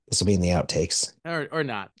This will be in the outtakes. or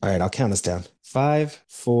not. All right, I'll count us down. Five,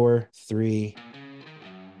 four, three.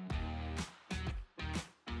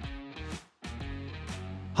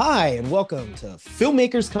 Hi, and welcome to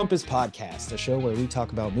Filmmakers Compass Podcast, a show where we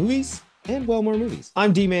talk about movies and, well, more movies.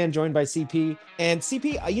 I'm D-Man, joined by CP. And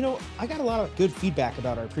CP, I got a lot of good feedback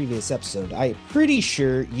about our previous episode. I'm pretty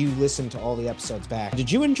sure you listened to all the episodes back.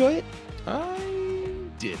 Did you enjoy it? I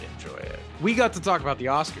did enjoy it. We got to talk about the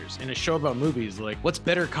Oscars in a show about movies. Like, what's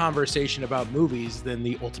better conversation about movies than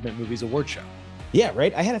the Ultimate Movies Award Show? Yeah,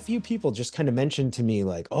 right. I had a few people just kind of mention to me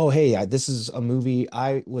like, "Oh, hey, this is a movie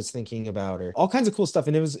I was thinking about," or all kinds of cool stuff.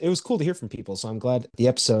 And it was cool to hear from people. So I'm glad the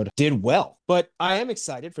episode did well. But I am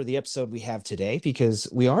excited for the episode we have today because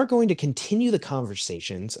we are going to continue the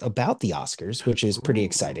conversations about the Oscars, which is pretty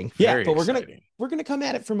exciting. Yeah, Very but exciting. we're gonna come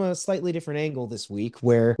at it from a slightly different angle this week,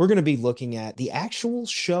 where we're gonna be looking at the actual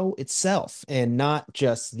show itself and not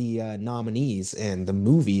just the nominees and the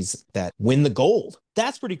movies that win the gold.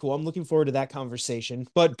 That's pretty cool. I'm looking forward to that conversation.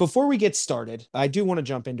 But before we get started, I do want to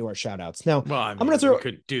jump into our shout outs. Now, Well, I'm going to throw. we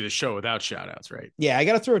could do the show without shout outs, right? Yeah, I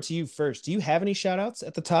got to throw it to you first. Do you have any shout outs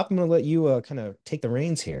at the top? I'm going to let you kind of take the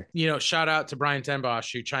reins here. Shout out to Brian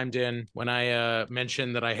Tenbosch, who chimed in when I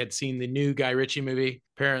mentioned that I had seen the new Guy Ritchie movie.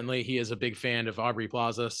 Apparently, he is a big fan of Aubrey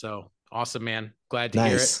Plaza. So awesome, man. Glad to hear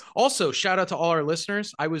it. Nice. Also, shout out to all our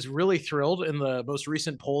listeners. I was really thrilled in the most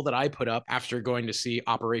recent poll that I put up after going to see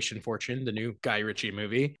Operation Fortune, the new Guy Ritchie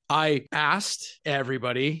movie. I asked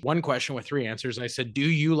everybody one question with three answers. I said, do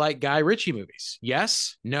you like Guy Ritchie movies?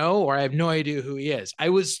 Yes, no, or I have no idea who he is. I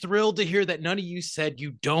was thrilled to hear that none of you said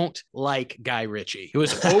you don't like Guy Ritchie. It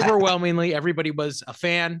was overwhelmingly, everybody was a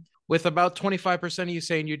fan, with about 25% of you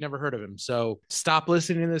saying you'd never heard of him. So stop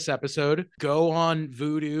listening to this episode. Go on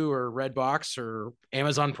Vudu or Redbox or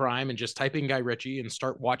Amazon Prime and just type in Guy Ritchie and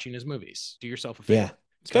start watching his movies. Do yourself a favor. Yeah.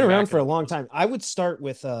 It's been around for a long time. I would start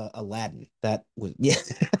with Aladdin. That was, yeah.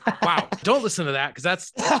 Wow. Don't listen to that because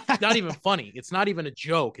that's not even funny. It's not even a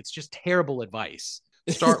joke. It's just terrible advice.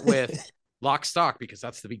 Start with Lock, Stock, because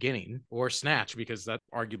that's the beginning, or Snatch, because that's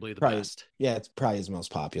arguably the best. Yeah, it's probably his most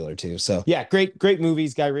popular too. So yeah, great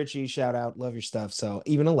movies. Guy Ritchie, shout out, love your stuff. So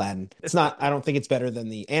even Aladdin, it's not, I don't think it's better than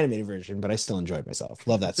the animated version, but I still enjoyed myself.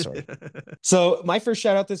 Love that story. So my first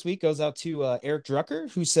shout out this week goes out to Eric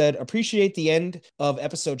Drucker, who said, appreciate the end of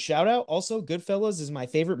episode shout out. Also, Goodfellas is my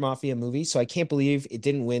favorite mafia movie, so I can't believe it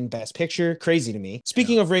didn't win Best Picture. Crazy to me.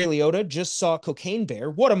 Speaking of Ray Liotta, just saw Cocaine Bear.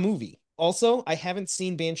 What a movie. Also, I haven't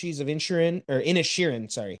seen Banshees of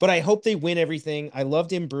Inisherin, sorry, but I hope they win everything. I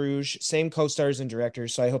loved In Bruges, same co-stars and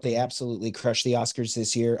directors, so I hope they absolutely crush the Oscars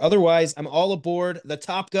this year. Otherwise, I'm all aboard the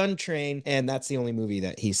Top Gun train, and that's the only movie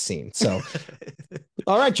that he's seen. So,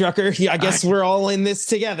 all right, Drucker, yeah, I guess we're all in this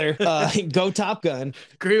together. Go Top Gun.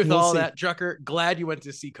 Agree with all that, Drucker. Glad you went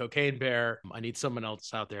to see Cocaine Bear. I need someone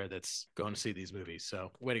else out there that's going to see these movies.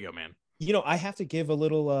 So, way to go, man. I have to give a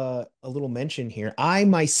little mention here. I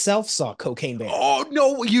myself saw Cocaine Bear. Oh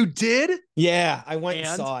no, you did? Yeah, I went and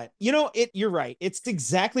saw it. You're right. It's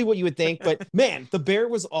exactly what you would think, but man, the bear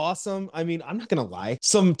was awesome. I mean, I'm not gonna lie.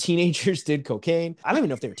 Some teenagers did cocaine. I don't even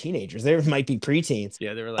know if they were teenagers. They might be preteens.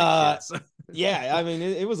 Yeah, they were like kids. Yeah, I mean,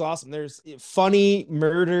 it was awesome. There's funny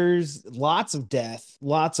murders, lots of death,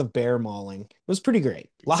 lots of bear mauling. It was pretty great.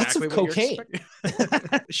 Lots of cocaine.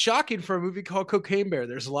 Shocking for a movie called Cocaine Bear.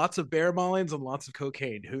 There's lots of bear maulings and lots of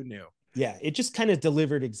cocaine. Who knew? Yeah, it just kind of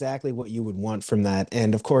delivered exactly what you would want from that.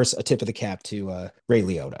 And of course, a tip of the cap to Ray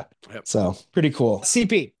Liotta. Yep. So pretty cool.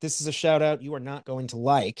 CP, this is a shout out you are not going to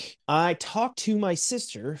like. I talked to my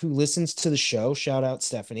sister who listens to the show. Shout out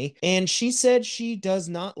Stephanie. And she said she does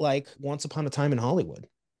not like Once Upon a Time in Hollywood.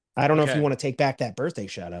 I don't know if you want to take back that birthday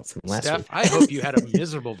shout out from last week. I hope you had a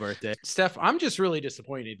miserable birthday. Steph, I'm just really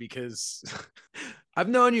disappointed because I've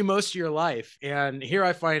known you most of your life. And here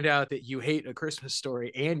I find out that you hate A Christmas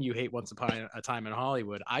Story and you hate Once Upon a Time in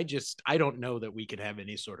Hollywood. I don't know that we could have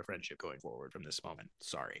any sort of friendship going forward from this moment.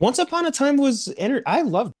 Sorry. Once Upon a Time I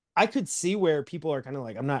loved. I could see where people are kind of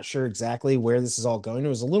like, I'm not sure exactly where this is all going. It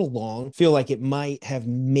was a little long. Feel like it might have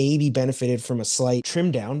maybe benefited from a slight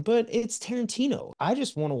trim down, but it's Tarantino. I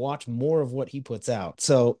just want to watch more of what he puts out.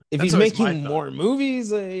 So if he's making more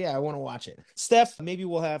movies, I want to watch it. Steph, maybe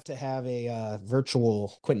we'll have to have a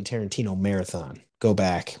virtual Quentin Tarantino marathon. Go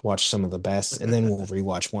back, watch some of the best, and then we'll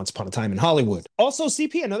rewatch Once Upon a Time in Hollywood. Also,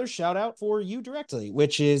 CP, another shout out for you directly,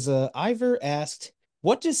 which is Ivor asked,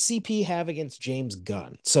 what does CP have against James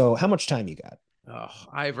Gunn? So how much time you got? Oh,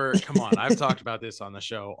 Ivor, come on. I've talked about this on the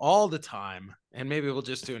show all the time. And maybe we'll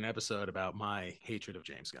just do an episode about my hatred of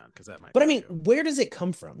James Gunn, because that might. But I mean, where does it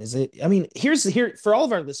come from? Is it, I mean, here for all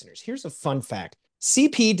of our listeners, here's a fun fact.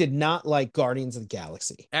 CP did not like Guardians of the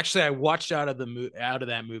Galaxy. Actually, I watched out of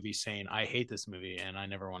that movie saying I hate this movie and I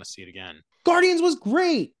never want to see it again. Guardians was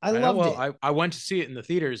great. I know. loved Well, it. I went to see it in the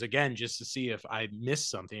theaters again just to see if I missed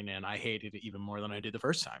something, and I hated it even more than I did the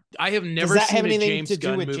first time. I have never Does that seen have a anything James to do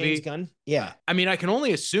Gunn with movie. James Gunn? Yeah. I mean, I can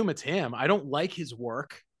only assume it's him. I don't like his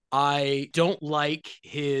work. I don't like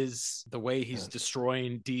the way he's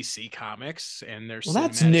destroying DC Comics and their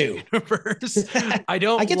that's new universe. I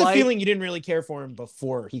don't. I get the feeling you didn't really care for him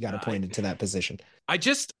before he got appointed to that position.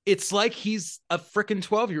 It's like he's a freaking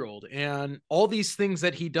 12-year-old, and all these things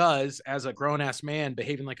that he does as a grown-ass man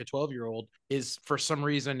behaving like a 12-year-old is for some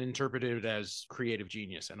reason interpreted as creative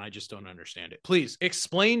genius, and I just don't understand it. Please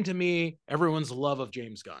explain to me everyone's love of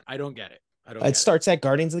James Gunn. I don't get it. It starts at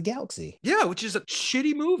Guardians of the Galaxy. Yeah, which is a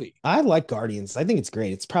shitty movie. I like Guardians. I think it's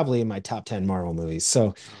great. It's probably in my top 10 Marvel movies.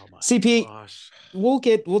 So CP,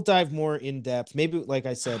 we'll dive more in depth. Maybe, like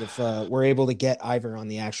I said, if we're able to get Ivor on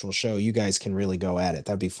the actual show, you guys can really go at it.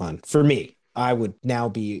 That'd be fun. For me, I would now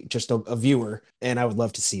be just a viewer, and I would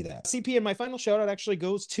love to see that. CP, and my final shout out actually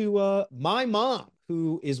goes to my mom,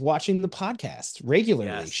 who is watching the podcast regularly.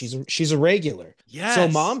 Yes. She's a regular. Yes. So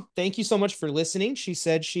Mom, thank you so much for listening. She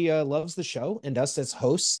said she loves the show and us as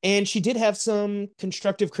hosts. And she did have some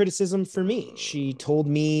constructive criticism for me. She told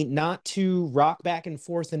me not to rock back and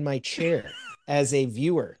forth in my chair as a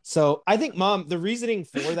viewer. So I think, Mom, the reasoning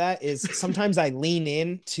for that is sometimes I lean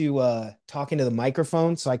in to talk into the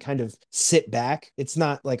microphone. So I kind of sit back. It's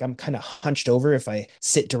not like I'm kind of hunched over if I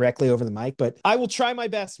sit directly over the mic, but I will try my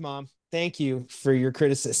best, Mom. Thank you for your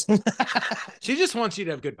criticism. She just wants you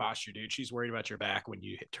to have good posture, dude. She's worried about your back when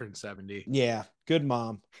you turn 70. Yeah, good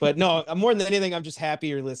mom. But no, more than anything, I'm just happy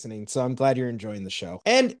you're listening. So I'm glad you're enjoying the show.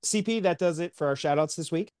 And CP, that does it for our shout outs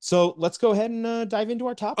this week. So let's go ahead and dive into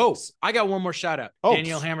our topics. Oh, I got one more shout out.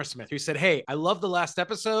 Danielle Hammersmith, who said, "Hey, I love the last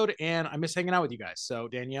episode and I miss hanging out with you guys." So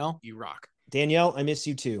Danielle, you rock. Danielle, I miss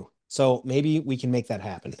you too. So maybe we can make that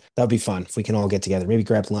happen. That'd be fun if we can all get together. Maybe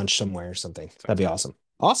grab lunch somewhere or something. That'd be awesome.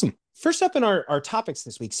 Awesome. First up in our topics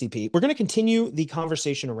this week, CP, we're going to continue the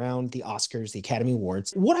conversation around the Oscars, the Academy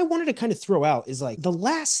Awards. What I wanted to kind of throw out is like the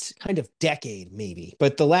last kind of decade, maybe,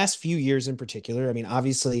 but the last few years in particular. I mean,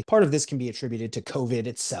 obviously, part of this can be attributed to COVID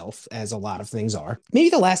itself, as a lot of things are. Maybe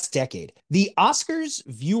the last decade, the Oscars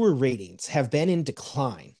viewer ratings have been in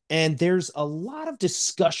decline. And there's a lot of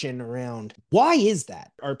discussion around why is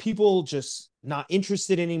that? Are people just not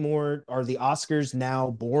interested anymore? Are the Oscars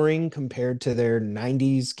now boring compared to their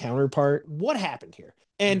 90s counterpart? What happened here?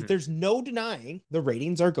 And there's no denying the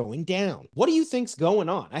ratings are going down. What do you think's going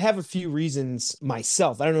on? I have a few reasons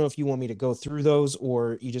myself. I don't know if you want me to go through those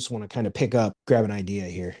or you just want to kind of grab an idea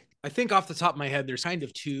here. I think off the top of my head, there's kind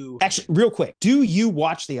of two. Actually, real quick, do you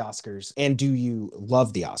watch the Oscars and do you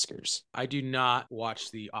love the Oscars? I do not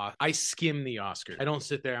watch I skim the Oscars. I don't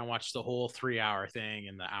sit there and watch the whole 3-hour thing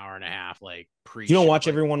in the hour and a half, like pre. You don't watch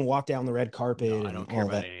everyone walk down the red carpet. No, I don't care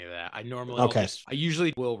about any of that. I normally I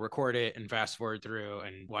usually will record it and fast forward through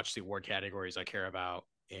and watch the award categories I care about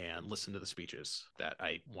and listen to the speeches that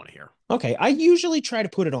I want to hear. Okay. I usually try to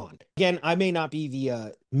put it on. Again, I may not be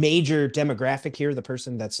the major demographic here, the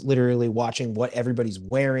person that's literally watching what everybody's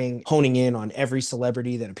wearing, honing in on every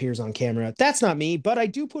celebrity that appears on camera. That's not me, but I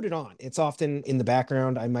do put it on. It's often in the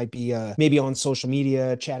background. I might be maybe on social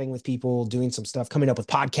media, chatting with people, doing some stuff, coming up with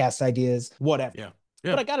podcast ideas, whatever. Yeah.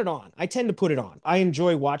 But I got it on. I tend to put it on. I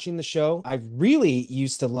enjoy watching the show. I really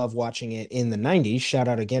used to love watching it in the 90s. Shout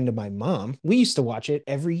out again to my mom. We used to watch it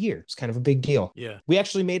every year. It's kind of a big deal. Yeah. We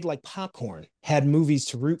actually made like popcorn, had movies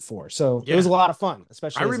to root for. So it was a lot of fun,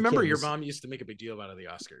 especially I remember your mom used to make a big deal out of the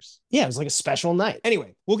Oscars. Yeah, it was like a special night.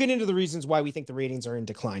 Anyway, we'll get into the reasons why we think the ratings are in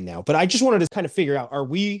decline now. But I just wanted to kind of figure out, are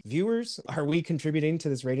we viewers? Are we contributing to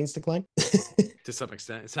this ratings decline? To some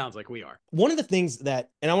extent, it sounds like we are. One of the things that,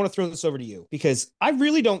 and I want to throw this over to you because I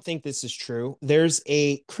really don't think this is true. There's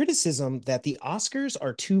a criticism that the Oscars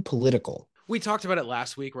are too political. We talked about it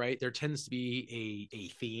last week, right? There tends to be a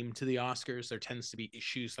theme to the Oscars. There tends to be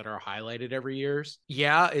issues that are highlighted every year.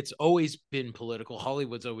 Yeah, it's always been political.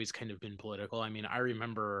 Hollywood's always kind of been political. I mean, I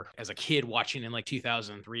remember as a kid watching in like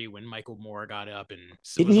 2003 when Michael Moore got up and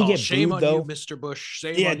didn't he get shame booed, on though? you, Mr. Bush.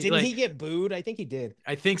 Didn't he get booed? I think he did.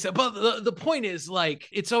 I think so. But the point is, like,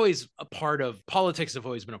 it's always a part of politics. Have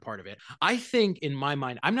always been a part of it. I think in my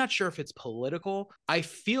mind, I'm not sure if it's political. I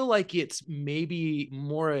feel like it's maybe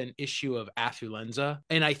more an issue of affluenza.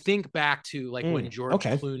 And I think back to like when George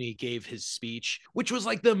Clooney gave his speech, which was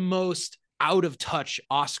like the most out of touch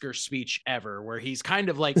Oscar speech ever, where he's kind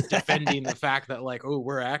of like defending the fact that like, oh,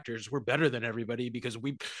 we're actors, we're better than everybody because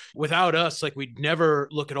without us, like we'd never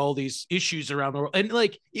look at all these issues around the world. And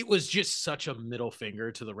like, it was just such a middle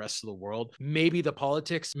finger to the rest of the world. Maybe the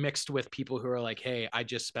politics mixed with people who are like, hey, I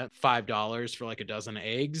just spent $5 for like a dozen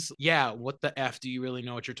eggs. Yeah, what the F do you really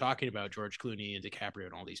know what you're talking about, George Clooney and DiCaprio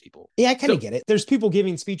and all these people? Yeah, I kind of get it. There's people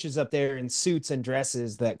giving speeches up there in suits and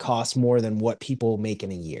dresses that cost more than what people make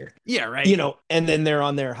in a year. Yeah, right. And then they're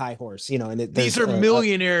on their high horse, and these are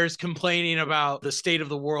millionaires complaining about the state of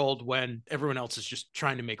the world when everyone else is just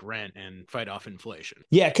trying to make rent and fight off inflation.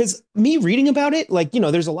 Yeah, because me reading about it, like,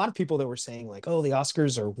 there's a lot of people that were saying like, oh, the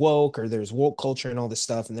Oscars are woke, or there's woke culture and all this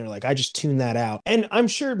stuff. And they're like, I just tune that out. And I'm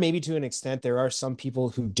sure maybe to an extent there are some people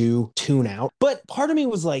who do tune out. But part of me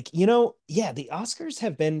was like, yeah, the Oscars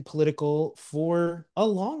have been political for a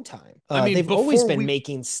long time. I mean, they've always been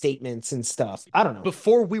making statements and stuff. I don't know.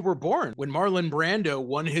 Before we were born, when Marlon Brando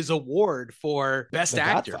won his award for Best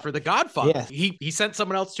Actor for The Godfather, he sent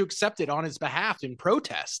someone else to accept it on his behalf in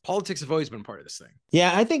protest. Politics have always been part of this thing.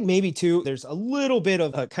 Yeah, I think maybe too, there's a little bit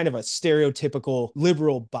of a kind of a stereotypical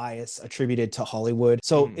liberal bias attributed to Hollywood.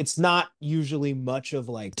 So it's not usually much of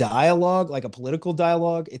like dialogue, like a political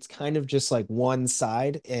dialogue. It's kind of just like one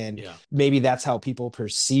side. And maybe that's how people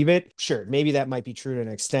perceive it. Sure, maybe that might be true to an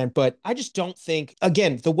extent, but I just don't think,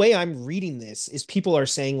 again, the way I'm reading this is people are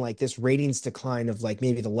saying like this ratings decline of like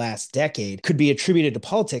maybe the last decade could be attributed to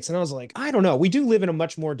politics. And I was like, I don't know. We do live in a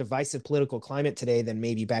much more divisive political climate today than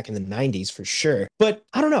maybe back in the 90s for sure. But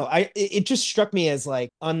I don't know. It just struck me as like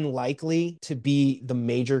unlikely to be the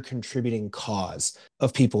major contributing cause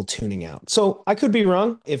of people tuning out. So I could be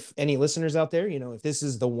wrong. If any listeners out there, if this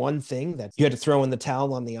is the one thing that you had to throw in the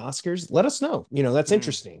towel on the Oscars, let us know. That's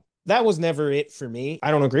interesting. That was never it for me.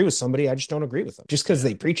 I don't agree with somebody. I just don't agree with them. Just because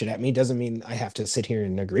they preach it at me doesn't mean I have to sit here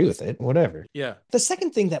and agree with it. Whatever. Yeah. The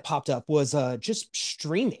second thing that popped up was just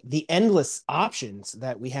streaming, the endless options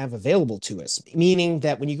that we have available to us, meaning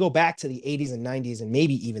that when you go back to the 80s and 90s and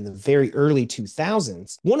maybe even the very early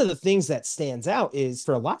 2000s, one of the things that stands out is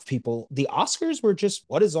for a lot of people, the Oscars were just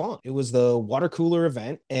what is on. It was the water cooler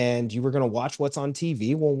event and you were going to watch what's on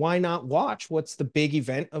TV. Well, why not watch what's the big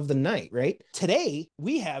event of the night, right? Today,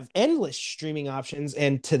 we have endless streaming options,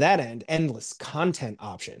 and to that end, endless content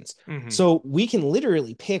options. So we can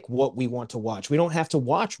literally pick what we want to watch. We don't have to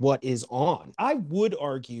watch what is on. I would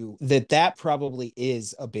argue that probably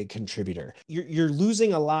is a big contributor. You're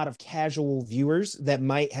losing a lot of casual viewers that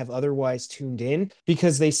might have otherwise tuned in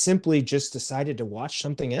because they simply just decided to watch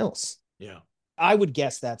something else. Yeah. I would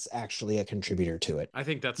guess that's actually a contributor to it. I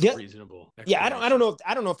think that's reasonable. Yeah, I don't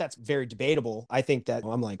know if that's very debatable. I think that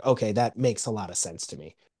I'm like, okay, that makes a lot of sense to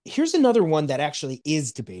me. Here's another one that actually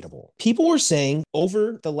is debatable. People were saying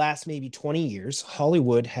over the last maybe 20 years,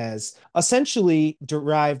 Hollywood has essentially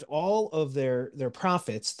derived all of their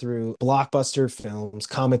profits through blockbuster films,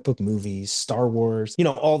 comic book movies, Star Wars,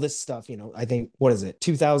 all this stuff. I think,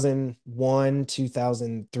 2001,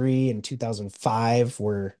 2003, and 2005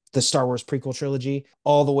 were the Star Wars prequel trilogy,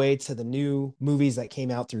 all the way to the new movies that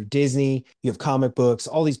came out through Disney. You have comic books,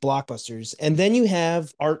 all these blockbusters. And then you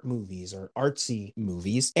have art movies or artsy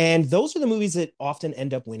movies. And those are the movies that often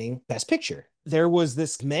end up winning Best Picture. There was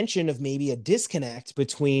this mention of maybe a disconnect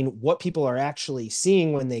between what people are actually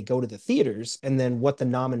seeing when they go to the theaters and then what the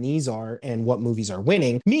nominees are and what movies are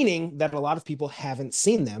winning, meaning that a lot of people haven't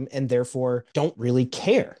seen them and therefore don't really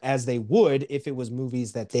care as they would if it was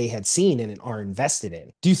movies that they had seen and are invested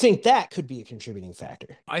in. Do you think that could be a contributing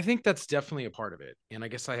factor? I think that's definitely a part of it. And I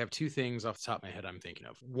guess I have two things off the top of my head I'm thinking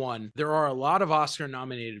of. One, there are a lot of Oscar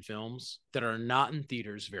nominated films that are not in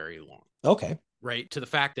theaters very long. Okay. Right, to the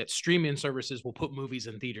fact that streaming services will put movies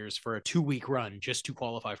in theaters for a 2-week run just to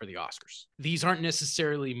qualify for the Oscars. These aren't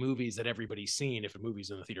necessarily movies that everybody's seen if a movie's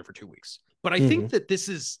in the theater for 2 weeks. But I think that this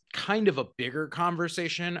is kind of a bigger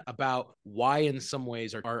conversation about why in some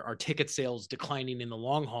ways are ticket sales declining in the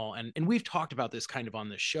long haul. And we've talked about this kind of on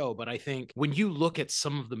this show, but I think when you look at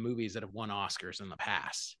some of the movies that have won Oscars in the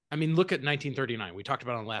past, I mean, look at 1939. We talked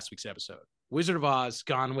about it on last week's episode. Wizard of Oz,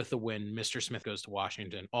 Gone with the Wind, Mr. Smith Goes to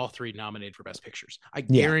Washington, all three nominated for Best Pictures. I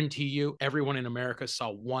guarantee you everyone in America saw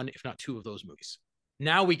one, if not two of those movies.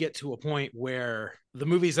 Now we get to a point where the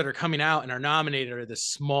movies that are coming out and are nominated are this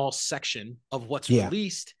small section of what's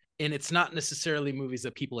released. And it's not necessarily movies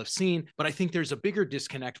that people have seen, but I think there's a bigger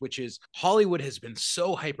disconnect, which is Hollywood has been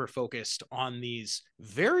so hyper-focused on these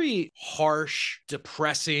very harsh,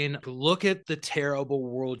 depressing, look at the terrible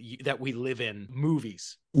world that we live in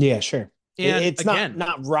movies. Yeah, sure. And It's again,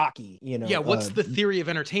 not Rocky, you know. yeah, what's the theory of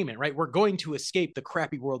entertainment, right? We're going to escape the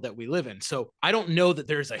crappy world that we live in. So I don't know that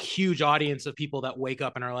there's a huge audience of people that wake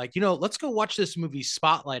up and are like, let's go watch this movie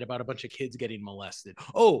Spotlight about a bunch of kids getting molested.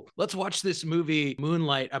 Oh, let's watch this movie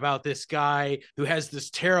Moonlight about this guy who has this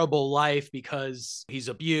terrible life because he's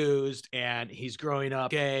abused and he's growing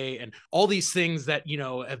up gay and all these things that,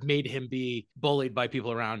 have made him be bullied by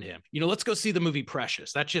people around him. Let's go see the movie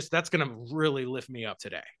Precious. That's going to really lift me up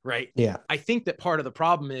today, right? Yeah. I think that part of the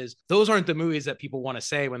problem is those aren't the movies that people want to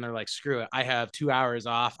say when they're like, screw it, I have 2 hours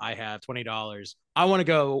off, I have $20, I want to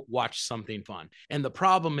go watch something fun. And the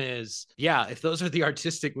problem is, yeah, if those are the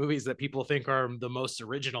artistic movies that people think are the most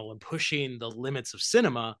original and pushing the limits of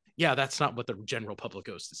cinema, yeah, that's not what the general public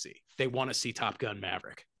goes to see. They want to see Top Gun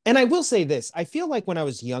Maverick. And I will say this, I feel like when I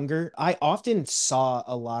was younger, I often saw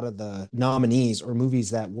a lot of the nominees or movies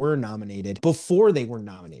that were nominated before they were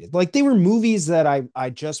nominated. Like they were movies that I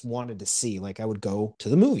just wanted to see. Like I would go to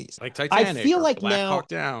the movies. Like Titanic, I feel or like Black now, Hawk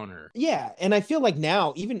Down, or yeah, and I feel like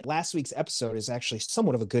now, even last week's episode is actually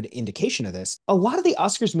somewhat of a good indication of this. A lot of the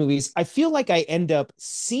Oscars movies, I feel like I end up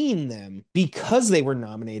seeing them because they were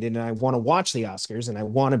nominated and I want to watch the Oscars and I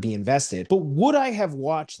want to be invested. But would I have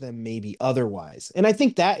watched them maybe otherwise? And I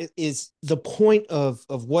think that is the point of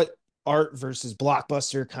what art versus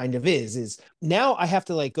blockbuster kind of is now I have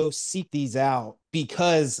to like go seek these out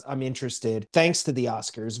because I'm interested thanks to the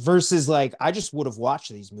Oscars versus like I just would have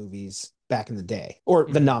watched these movies back in the day, or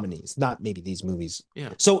the nominees, not maybe these movies.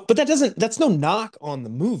 Yeah. So, but that's no knock on the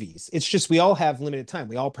movies. It's just we all have limited time.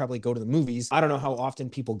 We all probably go to the movies. I don't know how often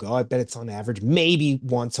people go. I bet it's on average maybe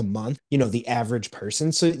once a month, the average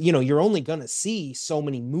person. So, you're only going to see so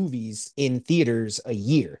many movies in theaters a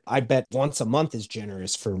year. I bet once a month is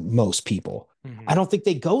generous for most people. Mm-hmm. I don't think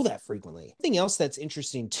they go that frequently. Something else that's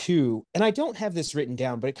interesting too, and I don't have this written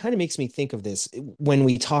down, but it kind of makes me think of this when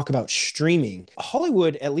we talk about streaming.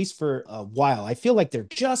 Hollywood, at least for a while, I feel like they're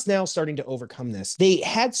just now starting to overcome this. They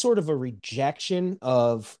had sort of a rejection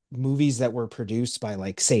of movies that were produced by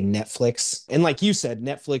like say Netflix, and like you said,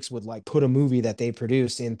 Netflix would like put a movie that they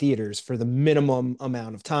produced in theaters for the minimum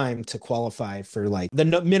amount of time to qualify for like the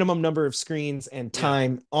minimum number of screens and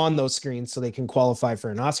time on those screens so they can qualify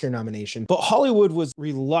for an Oscar nomination. But Hollywood was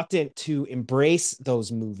reluctant to embrace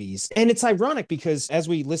those movies, and it's ironic because as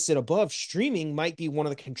we listed above, streaming might be one of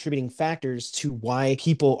the contributing factors to why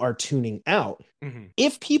people are tuning out. Mm-hmm.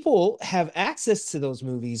 If people have access to those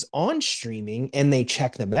movies on streaming and they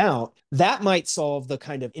check them out, that might solve the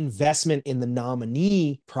kind of investment in the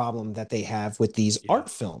nominee problem that they have with these art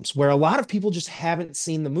films, where a lot of people just haven't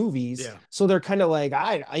seen the movies. Yeah. So they're kind of like,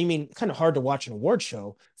 I mean, kind of hard to watch an award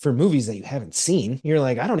show for movies that you haven't seen. You're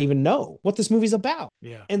like, I don't even know what this movie's about.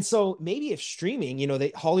 Yeah. And so maybe if streaming,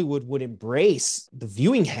 Hollywood would embrace the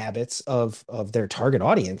viewing habits of their target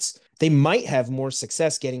audience, they might have more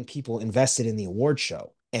success getting people invested in the award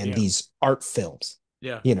show and these art films.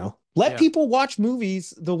 Yeah. Let people watch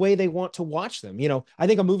movies the way they want to watch them. I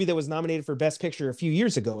think a movie that was nominated for Best Picture a few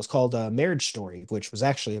years ago was called Marriage Story, which was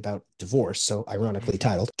actually about divorce, so ironically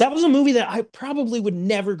titled. That was a movie that I probably would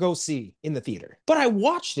never go see in the theater. But I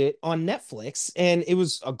watched it on Netflix, and it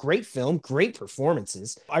was a great film, great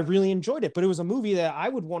performances. I really enjoyed it, but it was a movie that I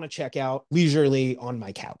would want to check out leisurely on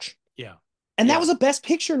my couch. Yeah. And that was a Best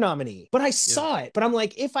Picture nominee, but I saw it. But I'm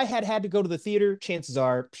like, if I had to go to the theater, chances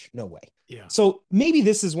are, no way. Yeah. So maybe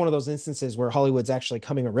this is one of those instances where Hollywood's actually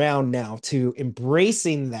coming around now to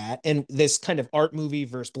embracing that, and this kind of art movie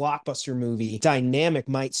versus blockbuster movie dynamic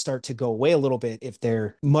might start to go away a little bit if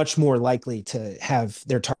they're much more likely to have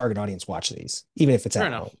their target audience watch these, even if it's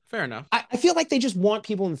at home. Fair enough. I feel like they just want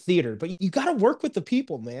people in the theater, but you got to work with the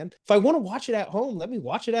people, man. If I want to watch it at home, let me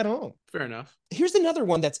watch it at home. Fair enough. Here's another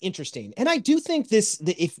one that's interesting. And I do think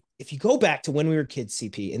if you go back to when we were kids,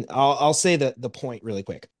 CP, and I'll say the point really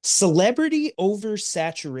quick. Celebrity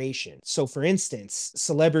oversaturation. So for instance,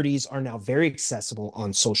 celebrities are now very accessible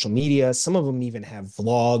on social media. Some of them even have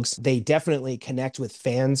vlogs. They definitely connect with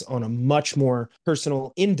fans on a much more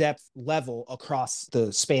personal, in-depth level across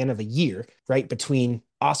the span of a year, right? Between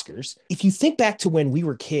Oscars. If you think back to when we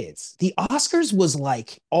were kids, the Oscars was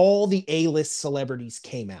like all the A-list celebrities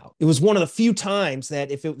came out. It was one of the few times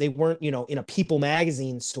that if they weren't, in a People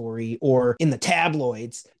magazine story or in the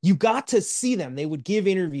tabloids, you got to see them. They would give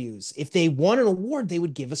interviews. If they won an award, they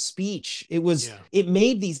would give a speech. It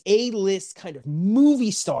made these A-list kind of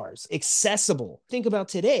movie stars accessible. Think about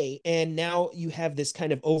today, and now you have this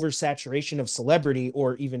kind of oversaturation of celebrity,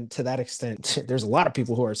 or even to that extent, there's a lot of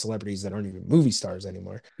people who are celebrities that aren't even movie stars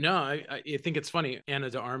anymore. No, I think it's funny. Anna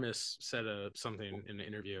de Armas said something in an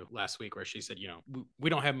interview last week where she said, we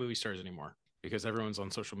don't have movie stars anymore. because everyone's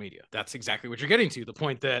on social media. That's exactly what you're getting to. The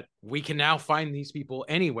point that we can now find these people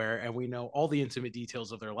anywhere and we know all the intimate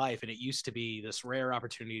details of their life. And it used to be this rare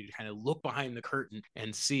opportunity to kind of look behind the curtain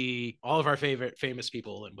and see all of our favorite famous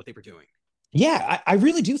people and what they were doing. Yeah, I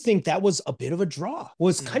really do think that was a bit of a draw.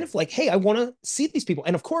 Was kind of like, hey, I want to see these people,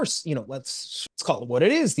 and of course, let's call it what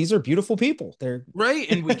it is. These are beautiful people. They're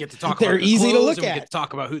right, and we get to talk. They're about easy to look and at. We get to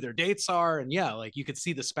talk about who their dates are, and yeah, like you could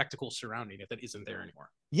see the spectacle surrounding it that isn't there anymore.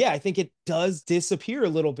 Yeah, I think it does disappear a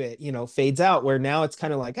little bit. Fades out. Where now it's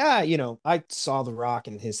kind of like, I saw The Rock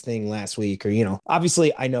and his thing last week, or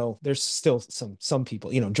obviously I know there's still some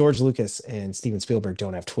people. George Lucas and Steven Spielberg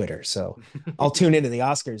don't have Twitter, so I'll tune into the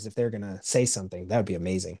Oscars if they're gonna say something. That would be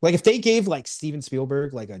amazing. Like if they gave like Steven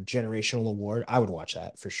Spielberg like a generational award, I would watch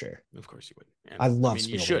that for sure. Of course you would. And I love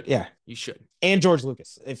Spielberg. You should. Yeah, you should. And George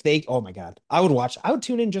Lucas. If they, oh my God, I would watch. I would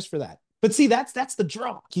tune in just for that. But see, that's the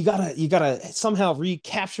draw. You gotta somehow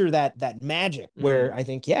recapture that magic where I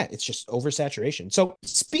think, yeah, it's just oversaturation. So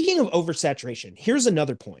speaking of oversaturation, here's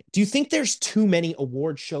another point. Do you think there's too many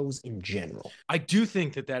award shows in general? I do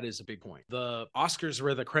think that is a big point. The Oscars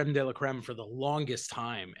were the creme de la creme for the longest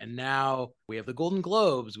time. And now we have the Golden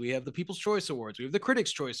Globes, we have the People's Choice Awards, we have the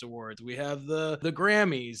Critics' Choice Awards, we have the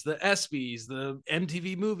Grammys, the ESPYs, the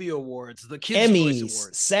MTV Movie Awards, the Kids' Emmys, Choice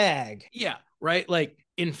Awards. SAG. Yeah, right? Like,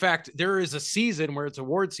 in fact, there is a season where it's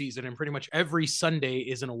award season and pretty much every Sunday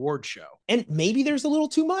is an award show. And maybe there's a little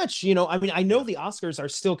too much, I mean, I know the Oscars are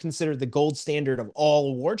still considered the gold standard of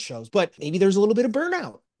all award shows, but maybe there's a little bit of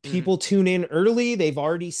burnout. People tune in early. They've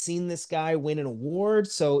already seen this guy win an award.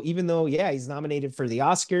 So even though, yeah, he's nominated for the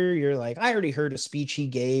Oscar, you're like, I already heard a speech he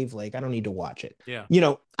gave. Like, I don't need to watch it. Yeah.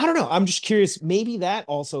 I don't know. I'm just curious. Maybe that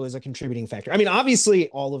also is a contributing factor. I mean, obviously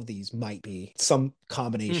all of these might be some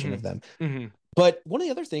combination of them. But one of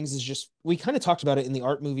the other things is just, we kind of talked about it in the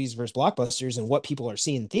art movies versus blockbusters and what people are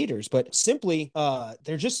seeing in theaters, but simply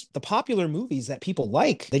they're just the popular movies that people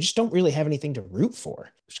like. They just don't really have anything to root for,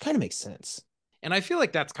 which kind of makes sense. And I feel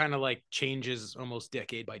like that's kind of like changes almost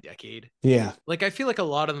decade by decade. Yeah. Like I feel like a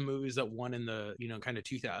lot of the movies that won in the, kind of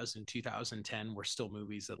 2010 were still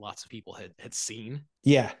movies that lots of people had seen.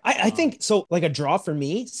 Yeah. I think so. Like a draw for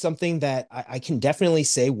me, something that I can definitely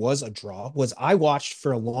say was a draw was I watched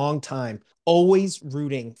for a long time, always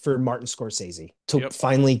rooting for Martin Scorsese to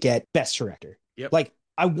finally get Best Director. Like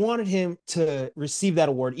I wanted him to receive that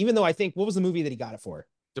award, even though I think, what was the movie that he got it for?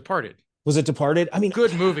 Departed. Was it Departed? I mean,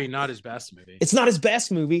 good movie, not his best movie. It's not his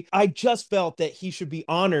best movie. I just felt that he should be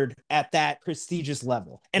honored at that prestigious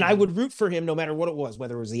level. And I would root for him no matter what it was,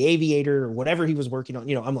 whether it was The Aviator or whatever he was working on.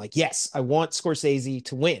 I'm like, yes, I want Scorsese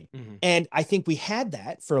to win. And I think we had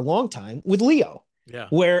that for a long time with Leo. Yeah.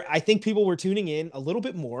 Where I think people were tuning in a little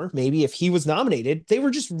bit more. Maybe if he was nominated, they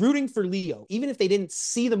were just rooting for Leo. Even if they didn't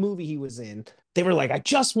see the movie he was in, they were like, I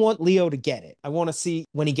just want Leo to get it. I want to see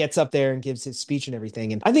when he gets up there and gives his speech and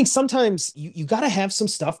everything. And I think sometimes you got to have some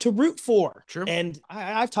stuff to root for. True. And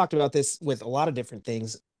I've talked about this with a lot of different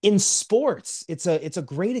things. In sports, it's a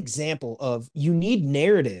great example of you need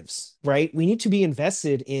narratives, right? We need to be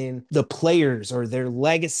invested in the players or their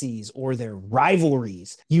legacies or their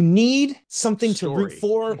rivalries. You need something to root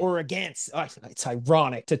for or against. It's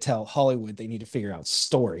ironic to tell Hollywood they need to figure out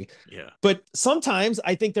story. Yeah. But sometimes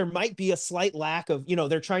I think there might be a slight lack of,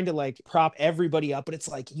 they're trying to like prop everybody up, but it's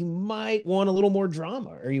like you might want a little more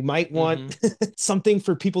drama or you might want something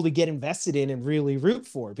for people to get invested in and really root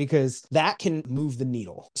for, because that can move the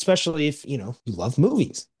needle. Especially if, you love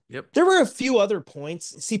movies. Yep. There were a few other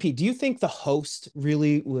points. CP, do you think the host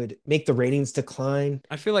really would make the ratings decline?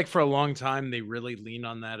 I feel like for a long time, they really leaned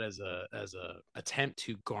on that as a attempt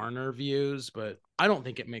to garner views, but I don't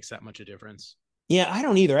think it makes that much a difference. Yeah, I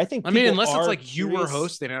don't either. I think unless it's like you were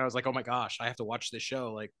hosting and I was like, oh my gosh, I have to watch this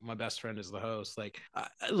show. Like my best friend is the host. Like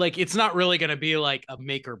it's not really going to be like a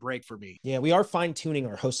make or break for me. Yeah, we are fine tuning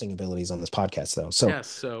our hosting abilities on this podcast though. So yes,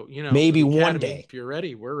 so maybe one day if you're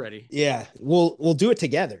ready, we're ready. Yeah, we'll do it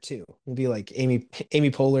together too. We'll be like Amy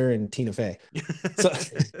Poehler and Tina Fey. So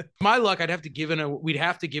my luck, we'd have to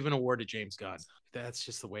give an award to James Gunn. That's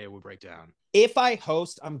just the way it would break down. If I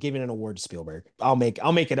host, I'm giving an award to Spielberg. I'll make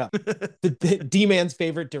it up. the D-Man's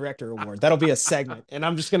favorite director award. That'll be a segment. And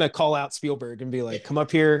I'm just going to call out Spielberg and be like, come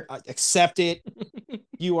up here, accept it.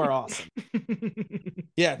 You are awesome.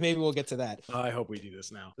 Yeah, maybe we'll get to that. I hope we do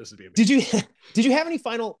this now. This would be amazing. Did you have any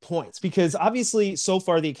final points? Because obviously, so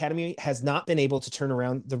far the Academy has not been able to turn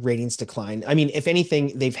around the ratings decline. I mean, if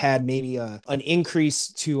anything, they've had maybe an increase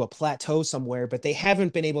to a plateau somewhere, but they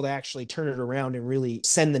haven't been able to actually turn it around and really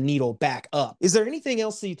send the needle back up. Is there anything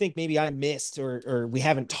else that you think maybe I missed or we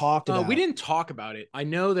haven't talked about? We didn't talk about it. I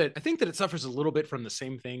think that it suffers a little bit from the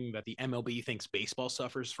same thing that the MLB thinks baseball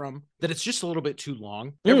suffers from, that it's just a little bit too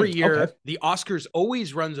long. Every year, the Oscars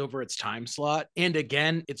always runs over its time slot. And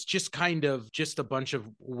again, it's just kind of just a bunch of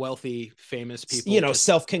wealthy, famous people.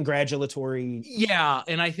 Self-congratulatory. Yeah.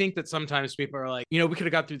 And I think that sometimes people are like, we could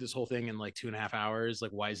have got through this whole thing in like 2.5 hours.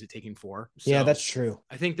 Like, why is it taking 4? So yeah, that's true.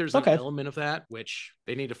 I think there's an element of that, which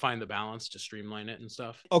they need to find the balance to streamline it and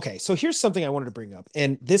stuff. Okay, so here's something I wanted to bring up.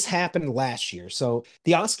 And this happened last year. So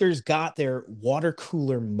the Oscars got their water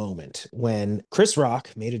cooler moment when Chris Rock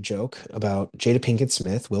made a joke about Jada Pinkett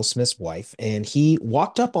Smith, Will Smith's wife, and he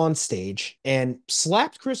walked up on stage and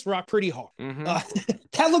slapped Chris Rock pretty hard.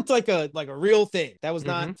 That looked like a real thing. That was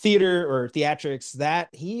not theater or theatrics. That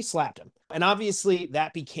he slapped him. And obviously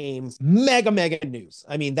that became mega news.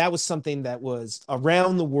 I mean, that was something that was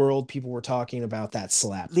around the world. People were talking about that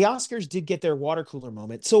slap. The Oscars did get their water cooler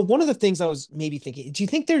moment. So one of the things I was maybe thinking, do you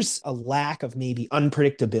think there's a lack of maybe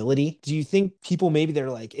unpredictability? Do you think people maybe they're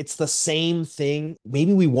like, it's the same thing?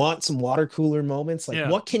 Maybe we want some water cooler moments. Like,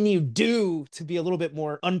 what can you do to be a little bit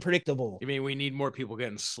more unpredictable? You mean we need more people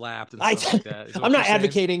getting slapped and stuff like that? I'm not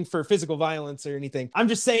advocating for physical violence or anything. I'm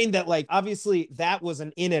just saying that, like, obviously that was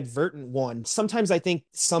an inadvertent one. Sometimes I think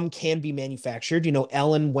some can be manufactured.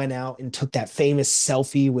 Ellen went out and took that famous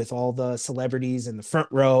selfie with all the celebrities in the front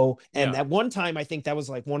row. And at one time, I think that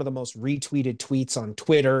was like one of the most retweeted tweets on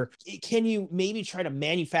Twitter. Can you maybe try to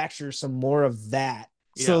manufacture some more of that?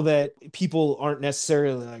 So that people aren't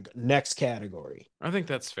necessarily like next category? I think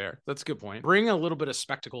that's fair. That's a good point. Bring a little bit of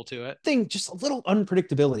spectacle to it. Just a little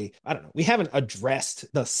unpredictability. I don't know. We haven't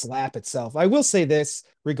addressed the slap itself. I will say this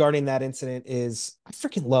regarding that incident is I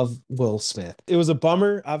freaking love Will Smith. It was a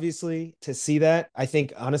bummer, obviously, to see that. I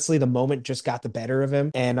think, honestly, the moment just got the better of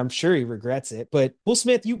him, and I'm sure he regrets it. But Will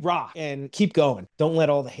Smith, you rock, and keep going. Don't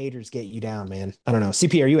let all the haters get you down, man. I don't know.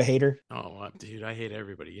 CP, are you a hater? Oh, dude, I hate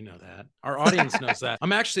everybody. You know that. Our audience knows that.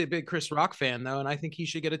 I'm actually a big Chris Rock fan, though, and I think he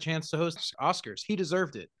should get a chance to host Oscars. He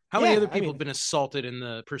deserved it. How many other people have been assaulted in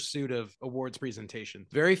the pursuit of awards presentation?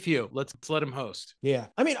 Very few. Let's let him host. Yeah.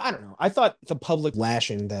 I mean, I don't know. I thought the public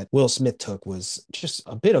lashing that Will Smith took was just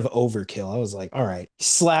a bit of overkill. I was like, all right,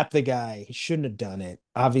 slap the guy. He shouldn't have done it.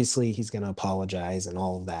 Obviously, he's going to apologize and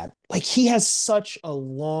all of that. Like, he has such a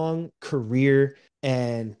long career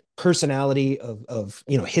and personality of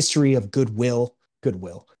history of goodwill.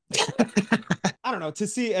 I don't know, to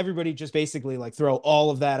see everybody just basically like throw all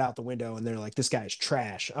of that out the window and they're like, this guy's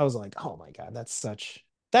trash. I was like, oh my God, that's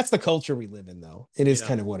the culture we live in, though. It is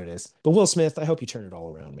kind of what it is. But Will Smith, I hope you turn it all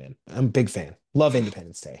around, man. I'm a big fan. Love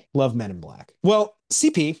Independence Day. Love Men in Black. Well,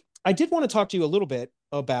 CP, I did want to talk to you a little bit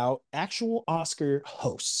about actual Oscar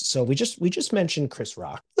hosts. So we just mentioned Chris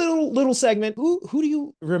Rock. Little segment. Who do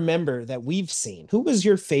you remember that we've seen? Who was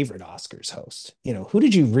your favorite Oscars host? Who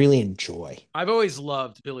did you really enjoy? I've always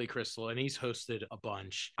loved Billy Crystal, and he's hosted a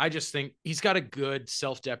bunch. I just think he's got a good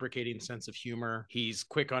self-deprecating sense of humor. He's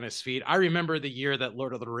quick on his feet. I remember the year that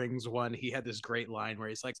Lord of the Rings won, he had this great line where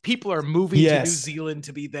he's like, people are moving to New Zealand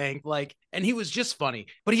to be thanked. And he was just funny,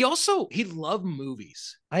 but he loved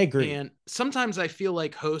movies. I agree. And sometimes I feel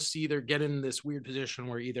like hosts either get in this weird position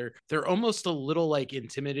where either they're almost a little like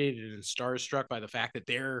intimidated and starstruck by the fact that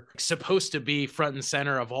they're supposed to be front and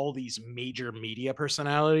center of all these major media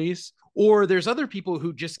personalities, or there's other people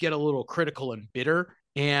who just get a little critical and bitter.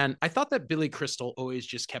 And I thought that Billy Crystal always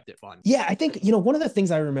just kept it fun. Yeah, I think, one of the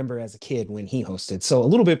things I remember as a kid when he hosted, so a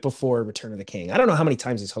little bit before Return of the King, I don't know how many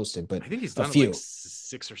times he's hosted, but I think he's done a few. Like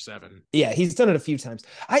 6 or 7. Yeah, he's done it a few times.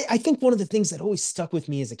 I think one of the things that always stuck with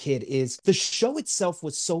me as a kid is the show itself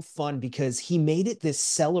was so fun because he made it this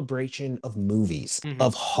celebration of movies,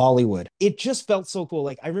 of Hollywood. It just felt so cool.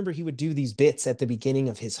 Like, I remember he would do these bits at the beginning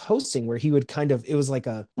of his hosting where he would it was like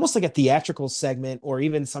almost like a theatrical segment, or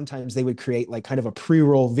even sometimes they would create like kind of a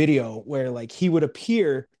pre-roll video where like he would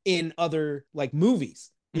appear in other like movies.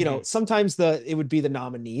 Sometimes it would be the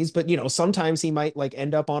nominees, but sometimes he might like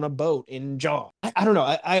end up on a boat in Jaws. I don't know.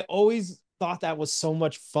 I always thought that was so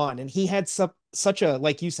much fun, and he had such a,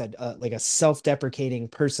 like you said, like a self-deprecating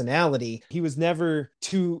personality. He was never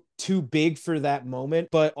too big for that moment,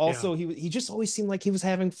 but also he just always seemed like he was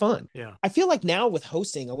having fun. Yeah. I feel like now with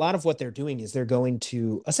hosting, a lot of what they're doing is they're going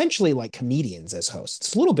to essentially like comedians as hosts.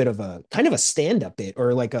 It's a little bit of a kind of a stand-up bit,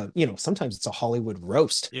 or like a, sometimes it's a Hollywood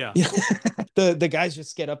roast. Yeah. The guys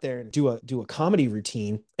just get up there and do a comedy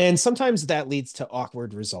routine. And sometimes that leads to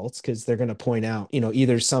awkward results because they're going to point out,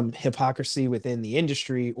 either some hypocrisy within the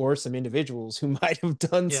industry or some individuals who might have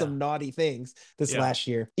done some naughty things this last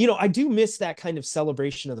year. I do miss that kind of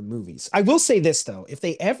celebration of the movies. I will say this though, if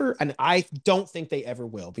they ever, and I don't think they ever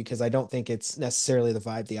will, because I don't think it's necessarily the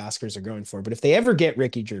vibe the Oscars are going for, but if they ever get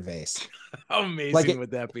Ricky Gervais, how amazing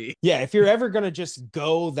would that be? Yeah, if you're ever going to just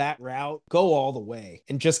go that route, go all the way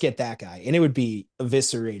and just get that guy. And it would be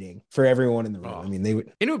eviscerating for everyone in the room. I mean, they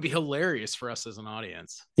would. And it would be hilarious for us as an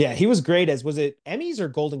audience. Yeah, he was great as, was it Emmys or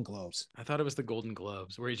Golden Globes? I thought it was the Golden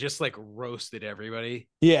Globes where he just like roasted everybody.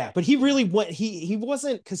 Yeah, but he really went, he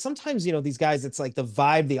wasn't, because sometimes, these guys, it's like the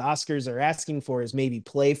vibe the Oscars are asking for is maybe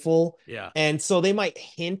playful. Yeah. And so they might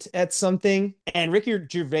hint at something. And Ricky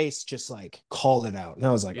Gervais just like called it out. And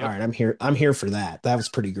I was like, all right, I'm here for that. That was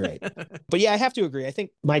pretty great. But yeah, I have to agree. I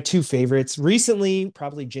think my two favorites recently,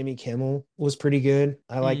 probably Jimmy Kimmel was pretty good.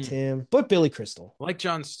 I liked him, but Billy Crystal. Like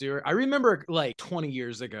Jon Stewart. I remember like 20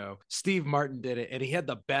 years ago, Steve Martin did it and he had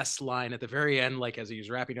the best line at the very end, like as he was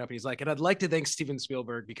wrapping up, he's like, and I'd like to thank Steven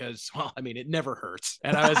Spielberg because, well, I mean, it never hurts.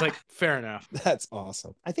 And I was like, fair enough. That's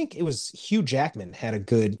awesome. I think it was Hugh Jackman had a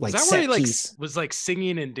good like set where he piece. Was like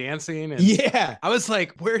singing and dancing. And yeah. I was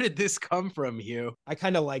like, where did this come from, Hugh? I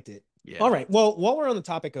kind of liked it. Yeah. All right. Well, while we're on the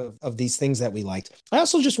topic of these things that we liked, I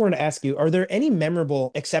also just wanted to ask you, are there any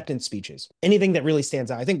memorable acceptance speeches? Anything that really stands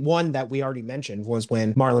out? I think one that we already mentioned was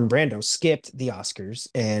when Marlon Brando skipped the Oscars.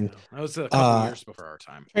 And that was a couple years before our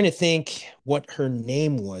time. Trying to think what her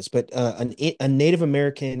name was, but a Native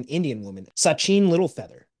American Indian woman, Sachin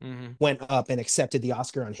Littlefeather. Went up and accepted the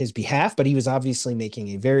Oscar on his behalf, but he was obviously making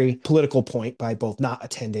a very political point by both not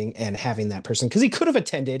attending and having that person, because he could have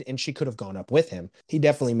attended and she could have gone up with him. He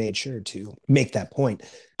definitely made sure to make that point.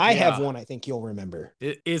 I have one I think you'll remember.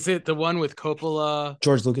 Is it the one with Coppola?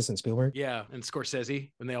 George Lucas and Spielberg? Yeah, and Scorsese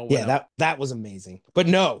when they all went up. that was amazing. But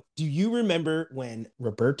no, do you remember when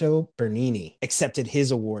Roberto Bernini accepted his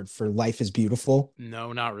award for Life is Beautiful?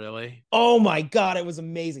 No, not really. Oh my God, it was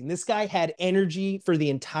amazing. This guy had energy for the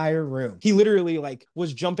entire room. He literally like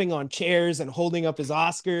was jumping on chairs and holding up his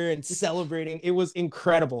Oscar and celebrating. It was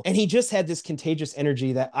incredible. And he just had this contagious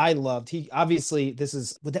energy that I loved. He obviously,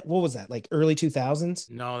 what was that? Like early 2000s?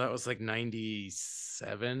 No, that was like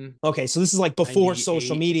 97. Okay, so this is like before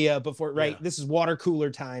social media, before, right? Yeah. This is water cooler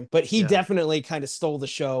time, but he definitely kind of stole the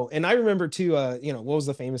show. And I remember too, what was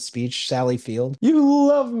the famous speech? Sally Field. You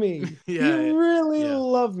love me. You really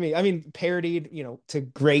love me. I mean, parodied, to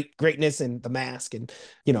greatness and The Mask and,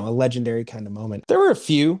 a legendary kind of moment. There were a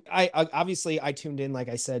few. I tuned in, like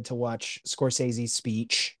I said, to watch Scorsese's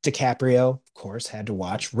speech. DiCaprio, of course, had to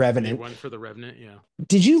watch. Revenant. One for The Revenant, yeah.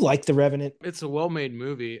 Did you like The Revenant? It's a well-made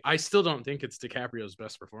movie. I still don't think it's DiCaprio's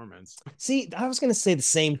best performance. See, I was going to say the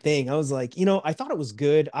same thing. I was like, I thought it was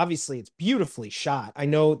good. Obviously, it's beautifully shot. I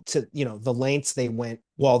know the lengths they went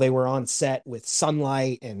while they were on set with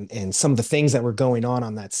sunlight and some of the things that were going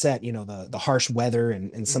on that set, the harsh weather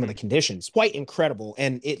and some of the conditions, quite incredible.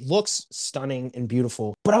 And it looks stunning and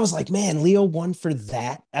beautiful. But I was like, man, Leo won for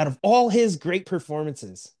that out of all his great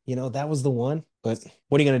performances. That was the one. But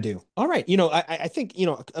what are you going to do? All right. I think,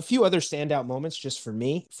 a few other standout moments just for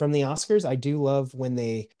me from the Oscars. I do love when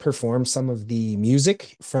they perform some of the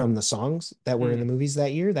music from the songs that were in the movies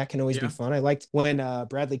that year. That can always be fun. I liked when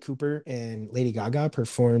Bradley Cooper and Lady Gaga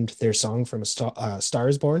performed their song from A Star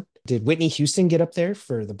is Born. Did Whitney Houston get up there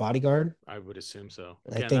for The Bodyguard? I would assume so.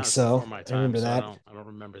 Again, I think so. I remember that. I don't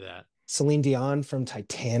remember that. Celine Dion from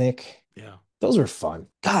Titanic. Yeah. Those were fun.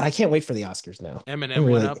 God, I can't wait for the Oscars now. Eminem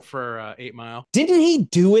went up for 8 Mile. Didn't he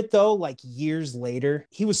do it though? Like years later,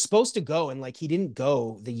 he was supposed to go, and like he didn't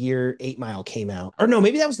go the year 8 Mile came out. Or no,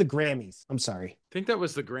 maybe that was the Grammys. I'm sorry. I think that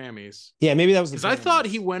was the Grammys. Yeah, maybe that was because I thought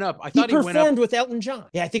he went up. I thought he performed with Elton John.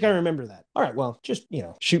 Yeah, I think I remember that. All right, well, just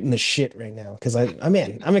shooting the shit right now because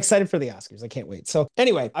I'm excited for the Oscars. I can't wait. So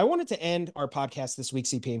anyway, I wanted to end our podcast this week,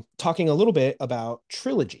 CP, talking a little bit about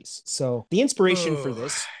trilogies. So the inspiration for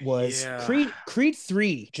this was Creed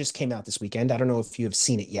 3 just came out this weekend. I don't know if you have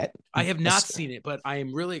seen it yet. I have not seen it, but I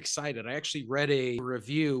am really excited. I actually read a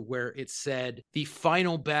review where it said the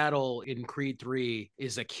final battle in Creed 3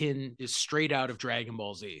 is straight out of Dragon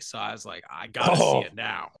Ball Z. So I was like, I gotta see it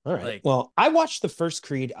now. All right. Like, Well, I watched the first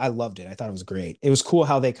Creed. I loved it. I thought it was great. It was cool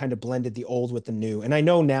how they kind of blended the old with the new. And I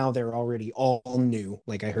know now they're already all new.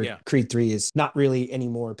 Like I heard yeah. Creed 3 is not really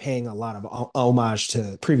anymore paying a lot of homage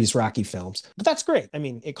to previous Rocky films. But that's great. I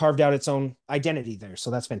mean, it carved out its own identity there. So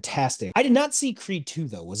that's fantastic. I did not see Creed 2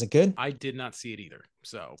 though. Was it good? I did not see it either.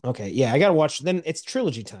 So okay, yeah, I gotta watch. Then it's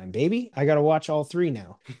trilogy time, baby. I gotta watch all three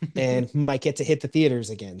now, and might get to hit the theaters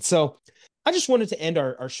again. So, I just wanted to end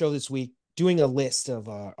our show this week doing a list of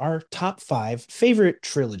our top 5 favorite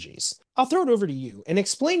trilogies. I'll throw it over to you and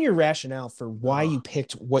explain your rationale for why you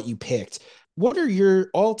picked what you picked. What are your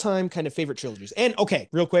all-time kind of favorite trilogies? And okay,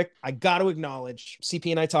 real quick, I got to acknowledge, CP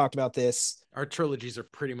and I talked about this. Our trilogies are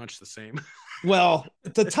pretty much the same. Well,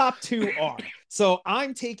 the top 2 are. So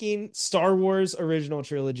I'm taking Star Wars original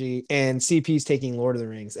trilogy and CP's taking Lord of the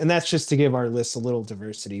Rings. And that's just to give our list a little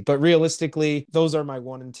diversity. But realistically, those are my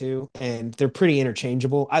 1 and 2, and they're pretty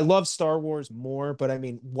interchangeable. I love Star Wars more, but I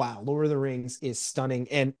mean, wow, Lord of the Rings is stunning.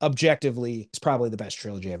 And objectively, it's probably the best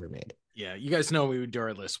trilogy ever made. Yeah, you guys know we would do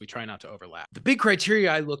our list. We try not to overlap. The big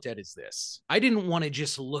criteria I looked at is this. I didn't want to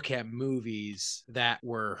just look at movies that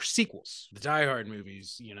were sequels. The Die Hard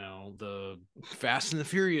movies, you know, the Fast and the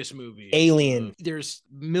Furious movies. Alien. There's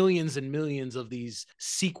millions and millions of these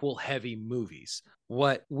sequel-heavy movies.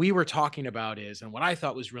 What we were talking about is, and what I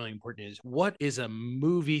thought was really important is, what is a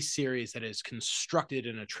movie series that is constructed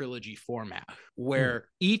in a trilogy format where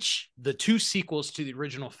the 2 sequels to the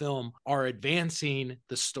original film are advancing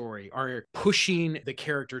the story, are pushing the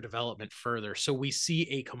character development further. So we see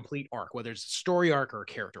a complete arc, whether it's a story arc or a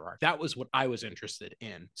character arc. That was what I was interested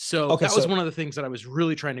in. So that was one of the things that I was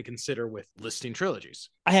really trying to consider with listing trilogies.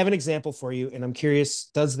 I have an example for you, and I'm curious,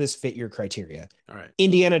 does this fit your criteria? All right.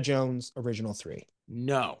 Indiana Jones, original 3.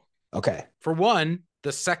 No. Okay. For one,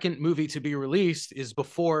 the second movie to be released is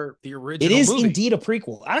before the original It is movie. indeed a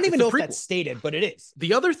prequel. I don't even know if that's stated, but it is.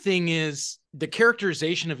 The other thing is the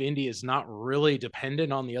characterization of Indy is not really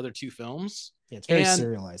dependent on the other 2 films. Yeah, it's very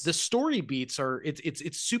serialized. The story beats are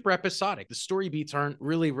it's super episodic. The story beats aren't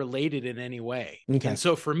really related in any way. Okay. And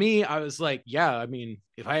so for me, I was like, yeah, I mean,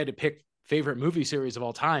 if I had to pick favorite movie series of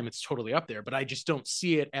all time, it's totally up there, but I just don't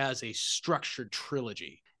see it as a structured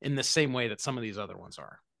trilogy in the same way that some of these other ones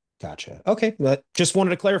are. Gotcha. Okay, but just wanted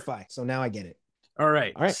to clarify. So now I get it. All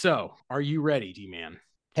right. So are you ready, D-Man?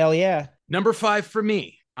 Hell yeah. Number 5 for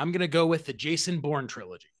me, I'm going to go with the Jason Bourne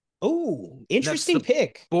trilogy. Oh, interesting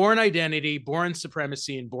pick. Bourne Identity, Bourne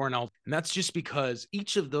Supremacy, and Bourne Ultimate. And that's just because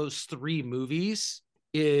each of those 3 movies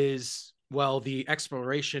is, well, the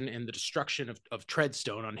exploration and the destruction of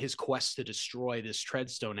Treadstone on his quest to destroy this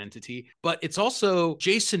Treadstone entity. But it's also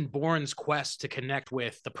Jason Bourne's quest to connect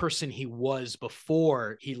with the person he was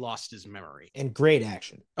before he lost his memory. And great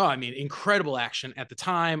action. Oh, I mean, incredible action. At the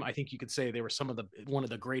time, I think you could say they were one of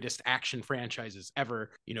the greatest action franchises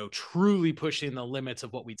ever, you know, truly pushing the limits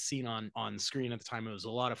of what we'd seen on screen at the time. It was a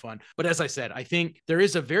lot of fun. But as I said, I think there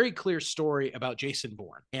is a very clear story about Jason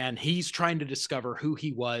Bourne, and he's trying to discover who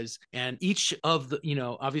he was. And each of the, you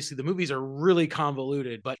know, obviously the movies are really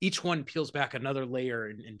convoluted, but each one peels back another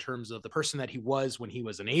layer in terms of the person that he was when he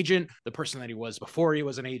was an agent, the person that he was before he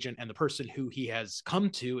was an agent, and the person who he has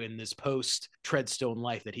come to in this post Treadstone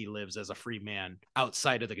life that he lives as a free man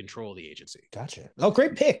outside of the control of the agency. Gotcha. Oh,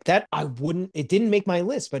 great pick. That it didn't make my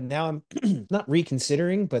list, but now I'm not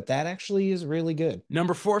reconsidering, but that actually is really good.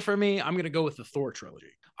 Number 4 for me, I'm going to go with the Thor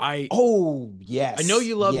trilogy. Yes. I know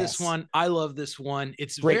you love this one. I love this one.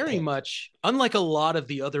 It's great very pick. Much unlike a lot of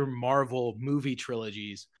the other Marvel movie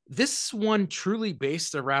trilogies. This one truly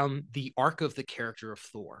based around the arc of the character of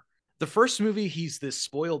Thor. The first movie, he's this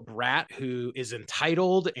spoiled brat who is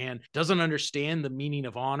entitled and doesn't understand the meaning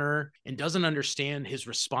of honor and doesn't understand his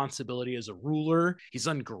responsibility as a ruler. He's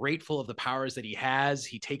ungrateful of the powers that he has.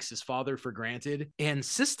 He takes his father for granted. And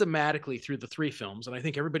systematically through the 3 films, and I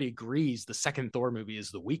think everybody agrees the second Thor movie is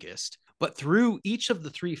the weakest, but through each of the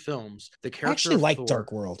 3 films, the character I actually of like Thor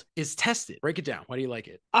Dark World is tested. Break it down. Why do you like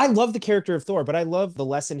it? I love the character of Thor, but I love the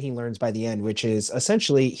lesson he learns by the end, which is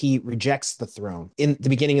essentially he rejects the throne. In the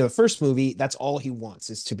beginning of the first movie, that's all he wants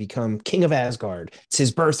is to become king of Asgard. It's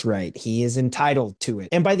his birthright. He is entitled to it.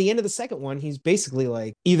 And by the end of the second one, he's basically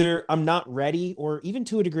like, either I'm not ready, or even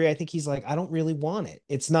to a degree, I think he's like, I don't really want it.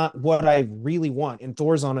 It's not what I really want. And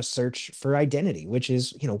Thor's on a search for identity, which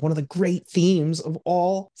is, you know, one of the great themes of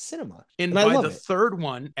all cinema. And by the third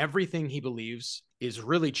one, everything he believes is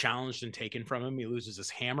really challenged and taken from him. He loses his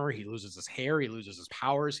hammer, he loses his hair, he loses his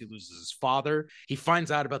powers, he loses his father. He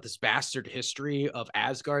finds out about this bastard history of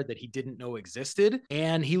Asgard that he didn't know existed,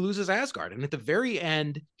 and he loses Asgard. And at the very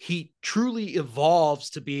end, he truly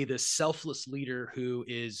evolves to be this selfless leader who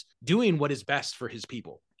is doing what is best for his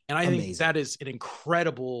people. And I think that is an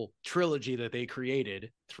incredible trilogy that they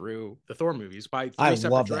created through the Thor movies by three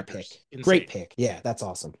separate directors. Great pick. Yeah, that's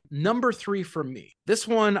awesome. Number 3 for me. This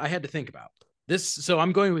one I had to think about. So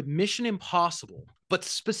I'm going with Mission Impossible, but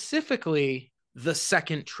specifically the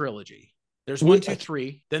second trilogy. There's 1, 2,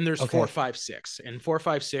 3. Then there's 4, 5, 6. And 4,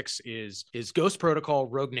 5, 6 is Ghost Protocol,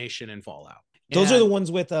 Rogue Nation, and Fallout. Those are the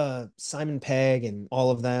ones with Simon Pegg and all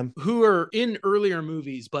of them who are in earlier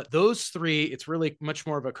movies, but those 3, it's really much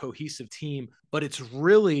more of a cohesive team, but it's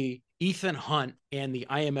really Ethan Hunt and the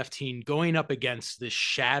IMF team going up against this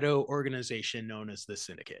shadow organization known as the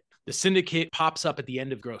Syndicate. The Syndicate pops up at the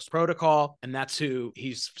end of Ghost Protocol, and that's who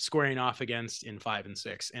he's squaring off against in 5 and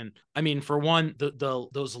 6. And I mean, for one,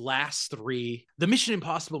 those last 3, the Mission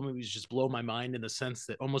Impossible movies just blow my mind in the sense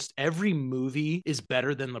that almost every movie is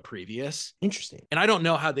better than the previous. Interesting. And I don't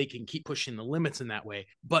know how they can keep pushing the limits in that way.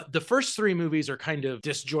 But the first 3 movies are kind of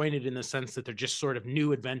disjointed in the sense that they're just sort of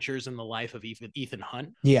new adventures in the life of Ethan Hunt.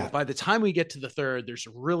 Yeah. By the time we get to the third, there's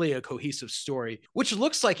really a cohesive story, which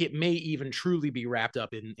looks like it may even truly be wrapped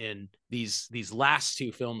up in these last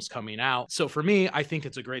 2 films coming out. So for me, I think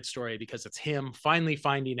it's a great story because it's him finally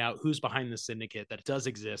finding out who's behind the Syndicate that does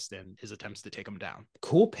exist and his attempts to take them down.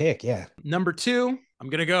 Cool pick. Yeah. Number 2, I'm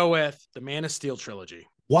going to go with the Man of Steel trilogy.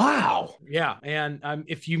 Wow. Yeah. And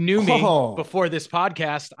if you knew me before this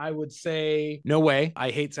podcast, I would say, no way. I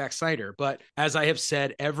hate Zack Snyder. But as I have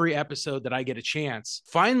said, every episode that I get a chance,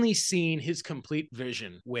 finally seeing his complete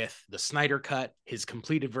vision with the Snyder cut, his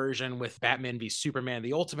completed version with Batman v Superman,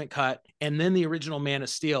 the Ultimate Cut, and then the original Man of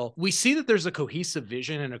Steel, we see that there's a cohesive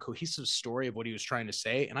vision and a cohesive story of what he was trying to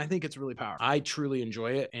say. And I think it's really powerful. I truly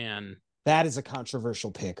enjoy it. And that is a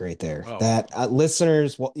controversial pick right there. Oh. That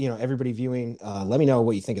listeners, well, everybody viewing, let me know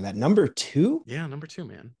what you think of that. Number 2? Yeah, number 2,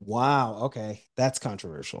 man. Wow. Okay. That's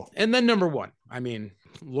controversial. And then number 1, I mean,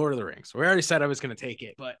 Lord of the Rings. We already said I was going to take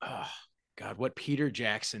it, but God, what Peter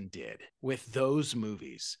Jackson did with those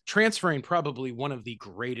movies, transferring probably one of the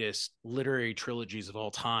greatest literary trilogies of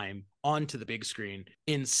all time onto the big screen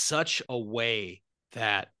in such a way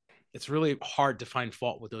that it's really hard to find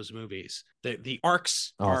fault with those movies. The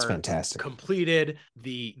arcs are fantastic. Completed.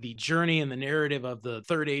 The journey and the narrative of the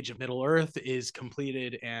third age of Middle Earth is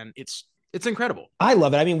completed, and it's incredible. I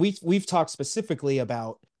love it. I mean, we've talked specifically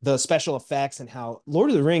about the special effects and how Lord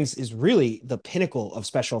of the Rings is really the pinnacle of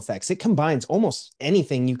special effects. It combines almost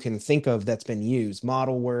anything you can think of that's been used: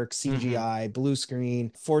 model work, CGI, blue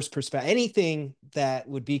screen, forced perspective, anything that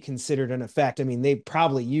would be considered an effect. I mean, they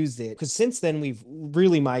probably used it because since then we've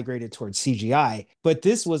really migrated towards CGI, but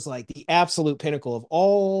this was like the absolute pinnacle of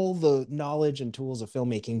all the knowledge and tools of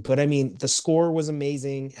filmmaking. But I mean, the score was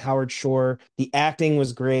amazing. Howard Shore, the acting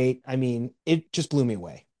was great. I mean, it just blew me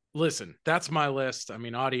away. Listen, that's my list. I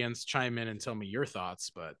mean, audience, chime in and tell me your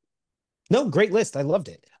thoughts, but no, great list. I loved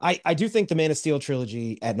it. I do think the Man of Steel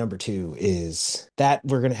trilogy at number 2 is that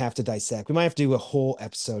we're going to have to dissect. We might have to do a whole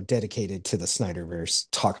episode dedicated to the Snyderverse,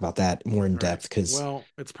 talk about that more in depth. Because well,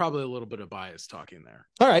 it's probably a little bit of bias talking there.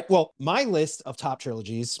 All right. Well, my list of top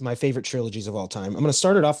trilogies, my favorite trilogies of all time, I'm going to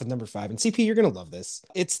start it off with number 5. And CP, you're going to love this.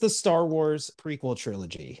 It's the Star Wars prequel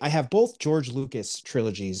trilogy. I have both George Lucas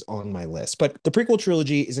trilogies on my list, but the prequel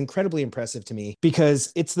trilogy is incredibly impressive to me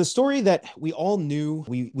because it's the story that we all knew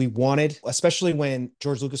we wanted, especially when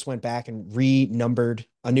George Lucas went back and renumbered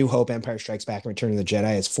A New Hope, Empire Strikes Back, and Return of the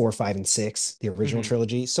Jedi as 4, 5, and 6, the original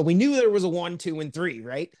trilogy. So we knew there was a 1, 2, and 3,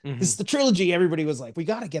 right? This is the trilogy. Everybody was like, we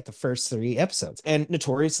got to get the first 3 episodes. And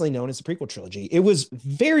notoriously known as the prequel trilogy. It was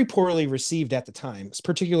very poorly received at the time,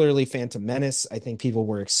 particularly Phantom Menace. I think people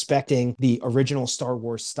were expecting the original Star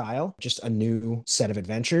Wars style, just a new set of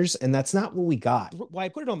adventures. And that's not what we got. Why I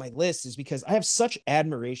put it on my list is because I have such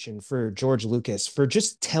admiration for George Lucas for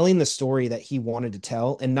just telling the story that he wanted to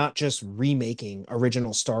tell and not just remaking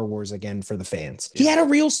original Star Wars again for the fans. He had a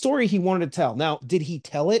real story he wanted to tell. Now, did he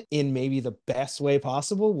tell it in maybe the best way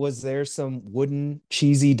possible? Was there some wooden,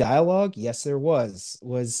 cheesy dialogue? Yes, there was.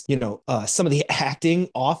 Was, some of the acting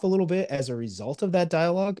off a little bit as a result of that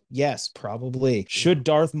dialogue? Yes, probably. Should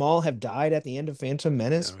Darth Maul have died at the end of Phantom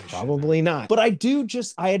Menace? Probably not. But I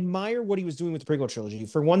admire what he was doing with the prequel trilogy.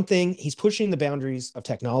 For one thing, he's pushing the boundaries of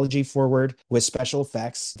technology forward with special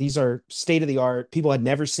effects. These are state of the art. People had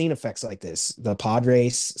never seen effects like this. The pod ray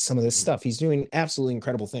embrace some of this Mhm. stuff. He's doing absolutely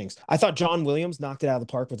incredible things. I thought John Williams knocked it out of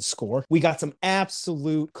the park with the score. We got some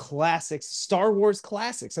absolute classics, Star Wars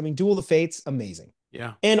classics. I mean, Duel of the Fates, amazing.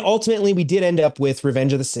 Yeah. And ultimately, we did end up with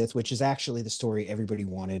Revenge of the Sith, which is actually the story everybody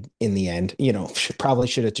wanted in the end. You know, probably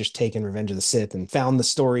should have just taken Revenge of the Sith and found the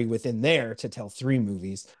story within there to tell 3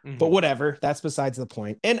 movies. But Mhm. whatever, that's besides the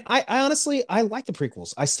point. And I honestly, I like the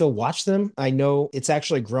prequels. I still watch them. I know it's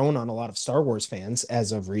actually grown on a lot of Star Wars fans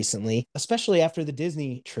as of recently, especially after the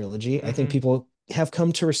Disney trilogy. I think Mhm. people have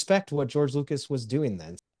come to respect what George Lucas was doing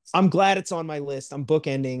then. I'm glad it's on my list. I'm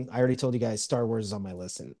bookending. I already told you guys Star Wars is on my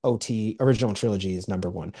list, and OT original trilogy is number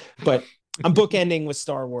one. But I'm bookending with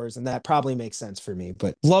Star Wars, and that probably makes sense for me.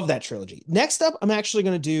 But love that trilogy. Next up, I'm actually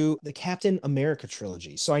going to do the Captain America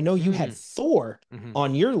trilogy. So I know you had Mm. Thor Mhm.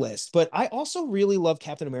 on your list, but I also really love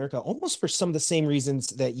Captain America almost for some of the same reasons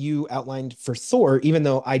that you outlined for Thor, even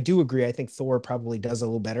though I do agree, I think Thor probably does a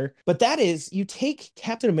little better. But that is, you take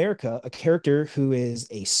Captain America, a character who is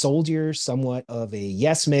a soldier, somewhat of a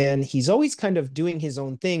yes man. He's always kind of doing his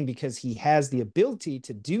own thing because he has the ability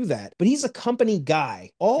to do that, but he's a company guy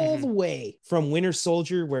all the Mhm. way from Winter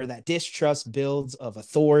Soldier, where that distrust builds of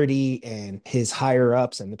authority and his higher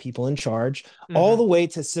ups and the people in charge, all the Mhm. way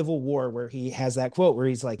to Civil War, where he has that quote where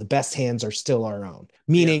he's like, the best hands are still our own, Yeah.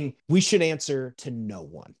 meaning we should answer to no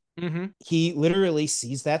one. Mhm. He literally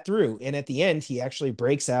sees that through, and at the end he actually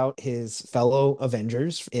breaks out his fellow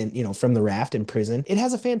Avengers in, you know, from the raft in prison. It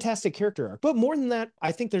has a fantastic character arc, but more than that,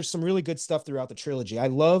 I think there's some really good stuff throughout the trilogy. I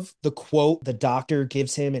love the quote the Doctor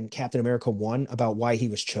gives him in Captain America 1 about why he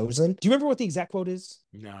was chosen. Do you remember what the exact quote is?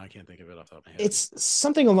 No, I can't think of it off the top of my head. It's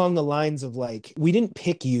something along the lines of like, we didn't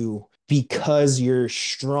pick you because you're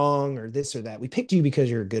strong or this or that. We picked you because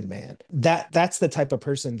you're a good man. That's the type of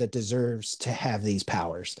person that deserves to have these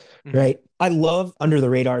powers, Mhm. right? I love under the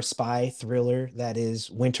radar spy thriller that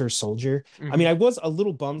is Winter Soldier. I mean, Mhm. I was a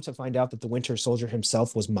little bummed to find out that the Winter Soldier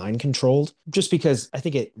himself was mind controlled, just because I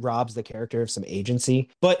think it robs the character of some agency.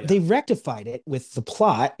 But Yeah. they rectified it with the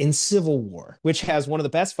plot in Civil War, which has one of the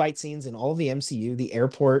best fight scenes in all of the MCU, the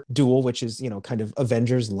airport duel, which is, you know, kind of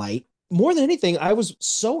Avengers light. More than anything, I was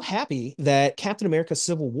so happy that Captain America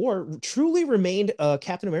Civil War truly remained a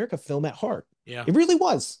Captain America film at heart. Yeah. It really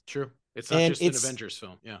was. True. It's not And just an it's Avengers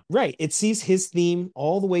film. Yeah. right. It sees his theme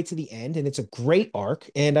all the way to the end, and it's a great arc.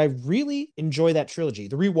 And I really enjoy that trilogy.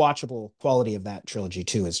 The rewatchable quality of that trilogy,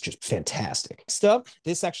 too, is just fantastic. Next up,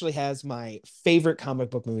 this actually has my favorite comic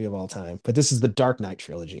book movie of all time, but this is the Dark Knight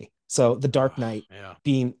trilogy. So the Dark Oh, Knight yeah.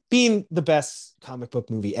 being the best comic book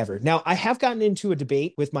movie ever. Now, I have gotten into a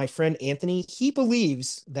debate with my friend Anthony. He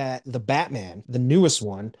believes that the Batman, the newest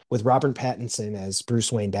one with Robert Pattinson as Bruce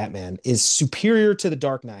Wayne Batman, is superior to the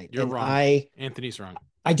Dark Knight. You're And wrong. Anthony's wrong.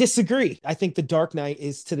 I disagree. I think The Dark Knight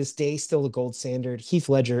is to this day still the gold standard. Heath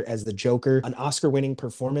Ledger as the Joker, an Oscar winning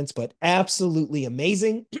performance, but absolutely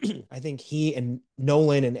amazing. I think he and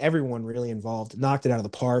Nolan and everyone really involved knocked it out of the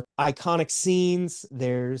park. Iconic scenes.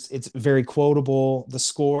 It's very quotable. The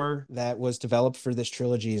score that was developed for this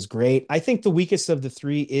trilogy is great. I think the weakest of the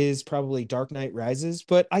three is probably Dark Knight Rises,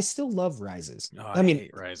 but I still love Rises. Oh, I I mean,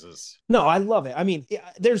 hate Rises. no, I love it. I mean,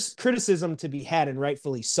 there's criticism to be had, and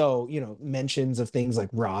rightfully so. You know, mentions of things like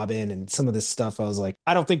Robin and some of this stuff. I was like,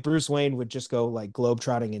 I don't think Bruce Wayne would just go like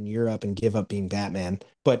globetrotting in Europe and give up being Batman.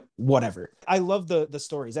 But whatever. I love the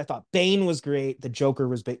stories. I thought Bane was great, the Joker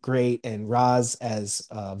was great, and Ra's as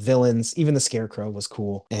villains. Even the Scarecrow was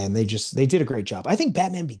cool, and they did a great job. I think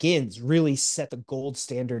Batman Begins really set the gold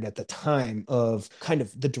standard at the time of kind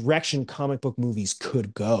of the direction comic book movies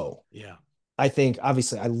could go. Yeah. I think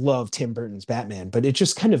obviously I love Tim Burton's Batman, but it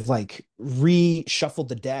just kind of like reshuffled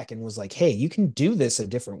the deck and was like, hey, you can do this a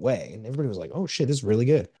different way. And everybody was like, oh shit, this is really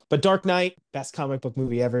good. But Dark Knight, best comic book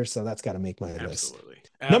movie ever. So that's got to make my list. Absolutely.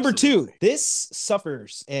 Number two, Absolutely. this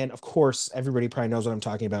suffers. And of course, everybody probably knows what I'm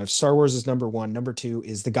talking about. If Star Wars is number one, number two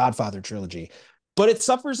is the Godfather trilogy. But it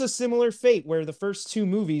suffers a similar fate where the first two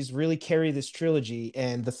movies really carry this trilogy,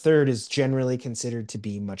 and the third is generally considered to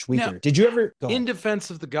be much Now, weaker. Did you ever go in ahead? defense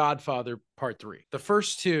of The Godfather Part 3, the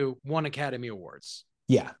first two won Academy Awards.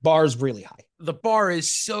 Yeah, bar's really high. The bar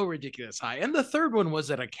is so ridiculous high. And the third one was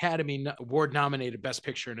an Academy Award nominated Best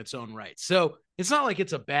Picture in its own right. So it's not like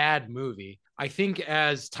it's a bad movie. I think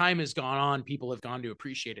as time has gone on, people have gone to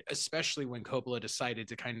appreciate it, especially when Coppola decided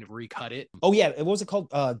to kind of recut it. Oh yeah, what was it called?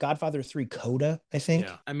 Godfather 3 Coda, I think.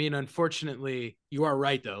 Yeah. I mean, unfortunately, you are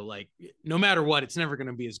right, though. Like, no matter what, it's never going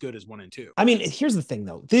to be as good as 1 and 2. I mean, here's the thing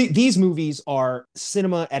though. These movies are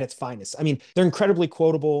cinema at its finest. I mean, they're incredibly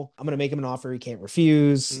quotable. I'm going to make him an offer he can't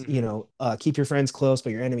refuse. Mhm. You know, keep keep your friends close,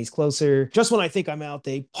 but your enemies closer. Just when I think I'm out,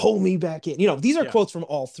 they pull me back in. You know, these are quotes from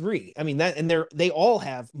all three. I mean, that, and they all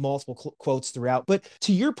have multiple quotes throughout. But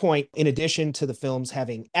to your point, in addition to the films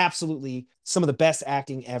having absolutely some of the best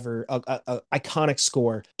acting ever, a iconic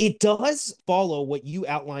score, it does follow what you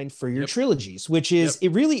outlined for your trilogies, which is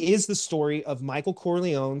it really is the story of Michael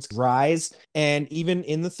Corleone's rise, and even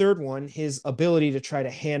in the third one, his ability to try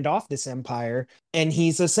to hand off this empire, and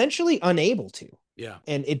he's essentially unable to. Yeah.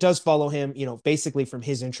 And it does follow him, you know, basically from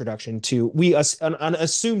his introduction to an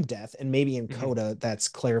assumed death, and maybe in Coda that's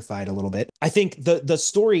clarified a little bit. I think the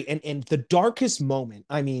story and the darkest moment,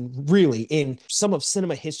 I mean, really, in some of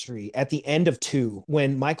cinema history at the end of 2,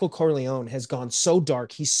 when Michael Corleone has gone so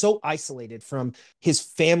dark, he's so isolated from his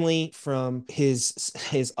family, from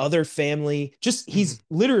his other family, just he's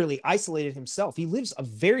literally isolated himself. He lives a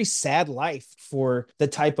very sad life for the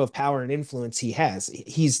type of power and influence he has.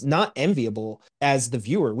 He's not enviable. As the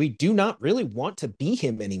viewer, we do not really want to be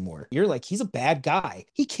him anymore. You're like, he's a bad guy.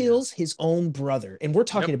 He kills his own brother. And we're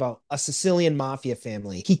talking about a Sicilian mafia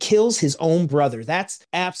family. He kills his own brother. That's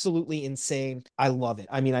absolutely insane. I love it.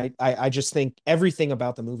 I mean, I just think everything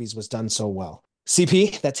about the movies was done so well.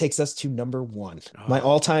 CP, that takes us to number 1, my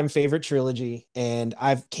all-time favorite trilogy. And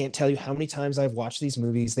I can't tell you how many times I've watched these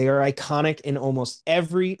movies. They are iconic in almost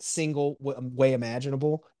every single way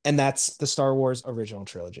imaginable. And that's the Star Wars original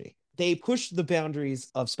trilogy. They pushed the boundaries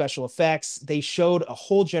of special effects. They showed a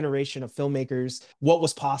whole generation of filmmakers what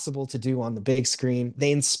was possible to do on the big screen.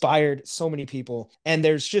 They inspired so many people. And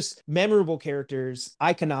there's just memorable characters,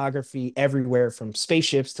 iconography everywhere, from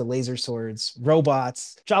spaceships to laser swords,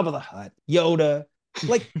 robots, Jabba the Hutt, Yoda.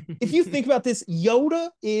 Like, if you think about this, Yoda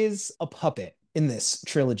is a puppet in this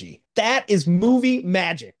trilogy. That is movie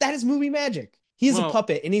magic. That is movie magic. He's a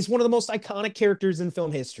puppet, and he's one of the most iconic characters in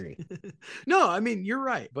film history. No, I mean, you're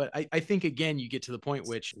right. But I think, again, you get to the point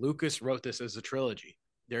which Lucas wrote this as a trilogy.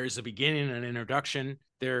 There is a beginning, an introduction.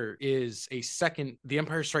 There is a second. The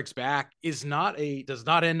Empire Strikes Back does not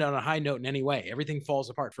end on a high note in any way. Everything falls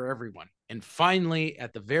apart for everyone. And finally,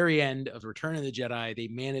 at the very end of Return of the Jedi, they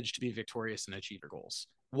manage to be victorious and achieve their goals.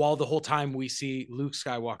 While the whole time we see Luke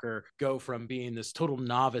Skywalker go from being this total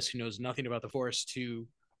novice who knows nothing about the Force to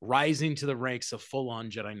rising to the ranks of full-on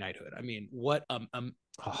Jedi knighthood. I mean, what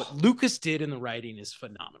Lucas did in the writing is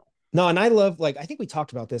phenomenal. No, and I love, like, I think we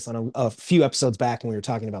talked about this on a few episodes back when we were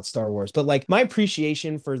talking about Star Wars, but like my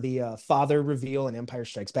appreciation for the father reveal in Empire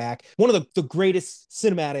Strikes Back, one of the greatest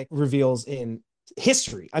cinematic reveals in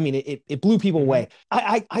history. I mean, it blew people away.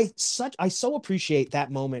 I so appreciate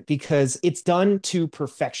that moment because it's done to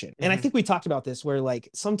perfection. And I think we talked about this where, like,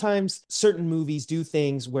 sometimes certain movies do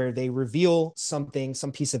things where they reveal something,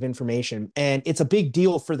 some piece of information, and it's a big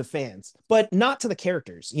deal for the fans, but not to the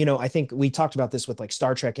characters. You know, I think we talked about this with like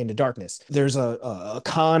Star Trek Into Darkness. There's a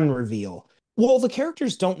Khan reveal. Well, the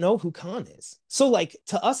characters don't know who Khan is. So, like,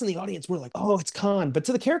 to us in the audience, we're like, oh, it's Khan. But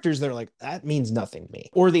to the characters, they're like, that means nothing to me.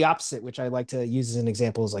 Or the opposite, which I like to use as an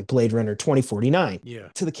example, is like Blade Runner 2049. Yeah.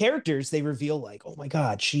 To the characters, they reveal like, oh my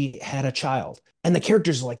God, she had a child. And the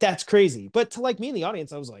characters are like, that's crazy. But to like me in the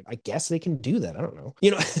audience, I was like, I guess they can do that. I don't know.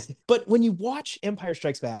 You know, but when you watch Empire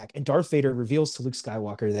Strikes Back and Darth Vader reveals to Luke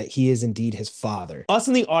Skywalker that he is indeed his father, us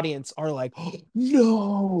in the audience are like, oh,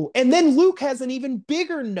 no. And then Luke has an even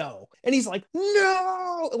bigger no. And he's like,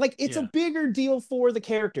 no. Like, it's a bigger deal for the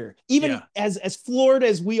character. Even as floored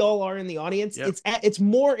as we all are in the audience, it's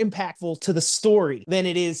more impactful to the story than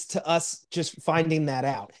it is to us just finding that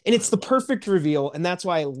out. And it's the perfect reveal. And that's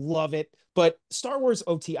why I love it. But Star Wars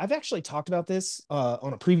OT, I've actually talked about this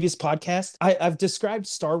on a previous podcast. I've described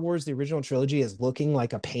Star Wars, the original trilogy, as looking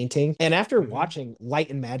like a painting. And after watching Light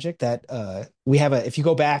and Magic, that we have if you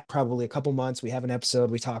go back probably a couple months, we have an episode,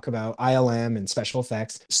 we talk about ILM and special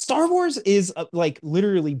effects. Star Wars is like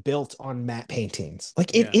literally built on matte paintings.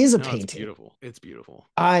 Like, it is a painting. It's beautiful. It's beautiful.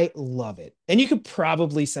 I love it. And you could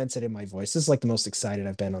probably sense it in my voice. This is like the most excited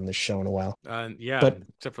I've been on this show in a while. But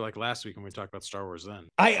except for like last week when we talked about Star Wars then.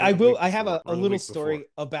 I have a little story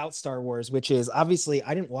about Star Wars, which is obviously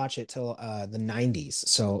I didn't watch it till the 90s.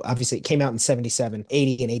 So obviously it came out in 77,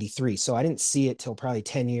 80, and 83. So I didn't see it till probably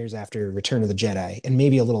 10 years after Return of the Jedi, and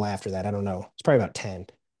maybe a little after that. I don't know. It's probably about 10.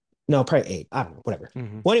 No, probably 8. I don't know, whatever.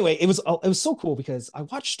 Well, anyway, it was so cool because I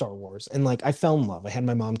watched Star Wars and like I fell in love. I had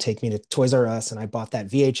my mom take me to Toys R Us and I bought that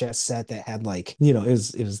VHS set that had like, you know, it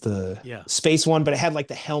was the space one, but it had like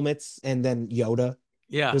the helmets and then Yoda.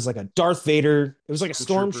 Yeah. It was like a Darth Vader. It was like a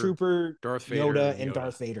Stormtrooper, Darth Vader, Yoda, and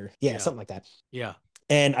Darth Vader. Yeah, something like that. Yeah.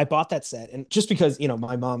 And I bought that set. And just because,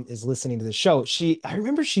 my mom is listening to the show, I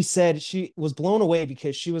remember she said she was blown away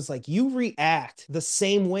because she was like, you react the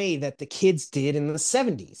same way that the kids did in the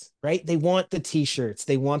 70s, right? They want the t-shirts,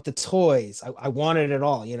 they want the toys. I wanted it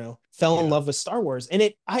all, fell in love with Star Wars. And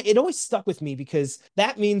it always stuck with me because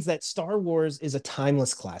that means that Star Wars is a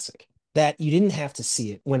timeless classic, that you didn't have to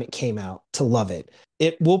see it when it came out to love it.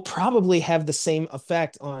 It will probably have the same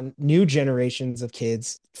effect on new generations of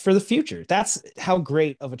kids for the future. That's how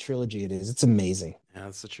great of a trilogy it is. It's amazing. Yeah,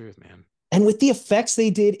 that's the truth, man. And with the effects they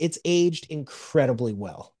did, it's aged incredibly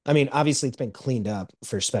well. I mean, obviously it's been cleaned up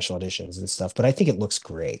for special editions and stuff, but I think it looks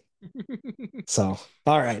great. So,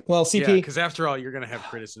 all right. Well, CP. Yeah, because after all, you're going to have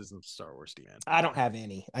criticisms of Star Wars, man. I don't have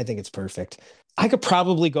any. I think it's perfect. I could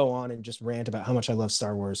probably go on and just rant about how much I love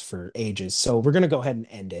Star Wars for ages. So we're going to go ahead and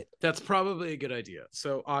end it. That's probably a good idea.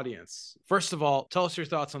 So audience, first of all, tell us your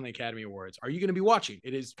thoughts on the Academy Awards. Are you going to be watching?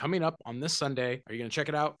 It is coming up on this Sunday. Are you going to check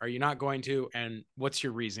it out? Are you not going to? And what's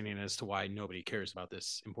your reasoning as to why nobody cares about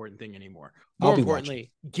this important thing anymore? More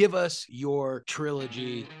importantly, give us your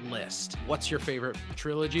trilogy list. What's your favorite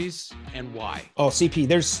trilogies and why? Oh,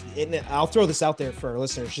 CP, I'll throw this out there for our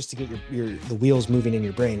listeners just to get the wheels moving in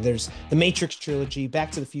your brain. There's the Matrix trilogy,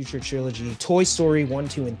 Back to the Future trilogy, Toy Story 1,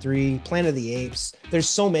 2, and 3, Planet of the Apes. There's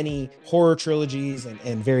so many horror trilogies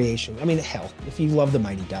and variation. I mean, hell, if you love the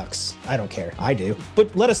Mighty Ducks, I don't care. I do.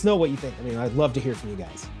 But let us know what you think. I mean, I'd love to hear from you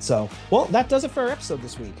guys. So, well, that does it for our episode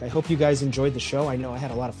this week. I hope you guys enjoyed the show. I know I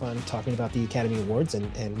had a lot of fun talking about the Academy Awards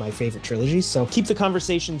and my favorite trilogies. So keep the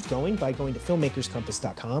conversations going by going to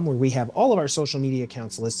filmmakerscompass.com, where we have all of our social media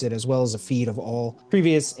accounts listed, as well as a feed of all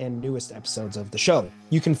previous and newest episodes of the show.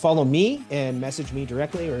 You can follow me and message me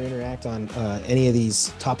directly or interact on any of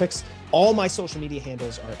these topics. All my social media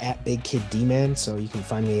handles are at Big Kid D-Man, so you can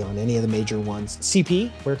find me on any of the major ones.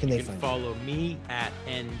 CP, where can they find you? Follow me at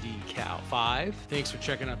NDCal5. Thanks for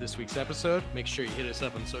checking out this week's episode. Make sure you hit us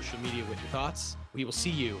up on social media with your thoughts. We will see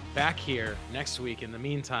you back here next week. In the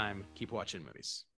meantime, keep watching movies.